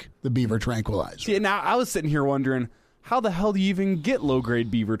took the beaver tranquilizer. See, now I was sitting here wondering, how the hell do you even get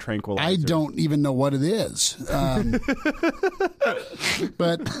low-grade beaver tranquilizer? I don't even know what it is.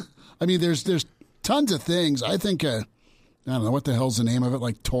 But, I mean, there's tons of things. I think, I don't know, what the hell's the name of it,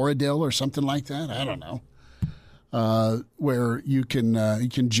 like Toradil or something like that? I don't know. Where you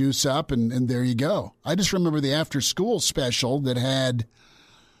can juice up, and there you go. I just remember the after-school special that had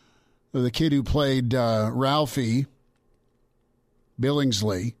the kid who played Ralphie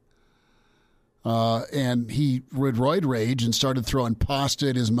Billingsley, and he would roid rage and started throwing pasta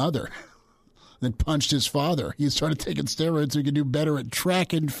at his mother, then punched his father. He started taking steroids so he could do better at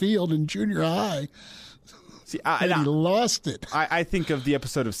track and field in junior high. See, he lost it. I think of the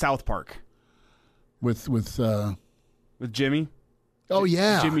episode of South Park with Jimmy. Oh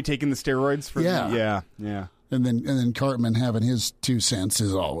yeah, Jimmy taking the steroids for yeah. And then Cartman having his 2 cents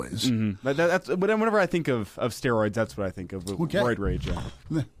as always. Mm-hmm. But that's whenever I think of steroids, that's what I think of. Roid rage.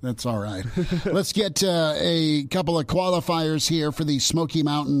 Yeah. That's all right. Let's get a couple of qualifiers here for the Smoky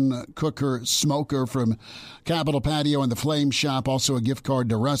Mountain Cooker Smoker from Capitol Patio and the Flame Shop. Also a gift card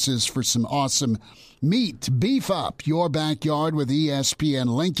to Russ's for some awesome meat. Beef up your backyard with ESPN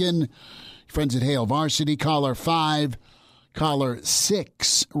Lincoln. Friends at Hail Varsity. Caller 5. Caller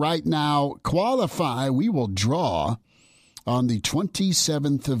 6 right now. Qualify. We will draw on the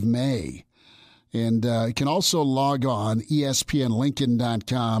 27th of May. And you can also log on,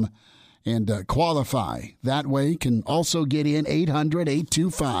 ESPNLincoln.com, and qualify. That way, you can also get in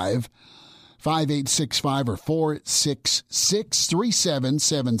 800-825-5865 or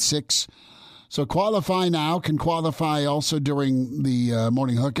 466-3776. So qualify now, can qualify also during the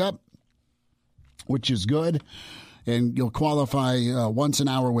morning hookup, which is good. And you'll qualify once an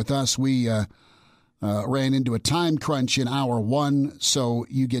hour with us. We ran into a time crunch in hour 1, so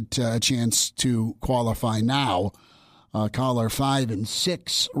you get a chance to qualify now. Caller 5 and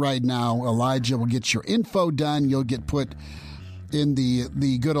 6 right now. Elijah will get your info done. You'll get put in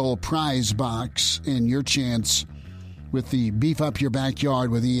the good old prize box, and your chance with the Beef Up Your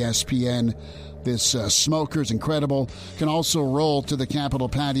Backyard with ESPN. This smoker is incredible. Can also roll to the Capitol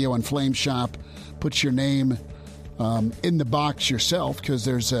Patio and Flame Shop. Put your name in the box yourself, because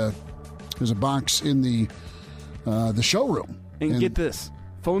there's a box in the showroom. And get this.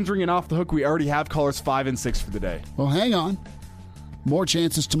 Phone's ringing off the hook. We already have callers 5 and 6 for the day. Well, hang on. More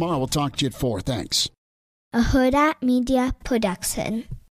chances tomorrow. We'll talk to you at 4. Thanks. A Huda Media Production.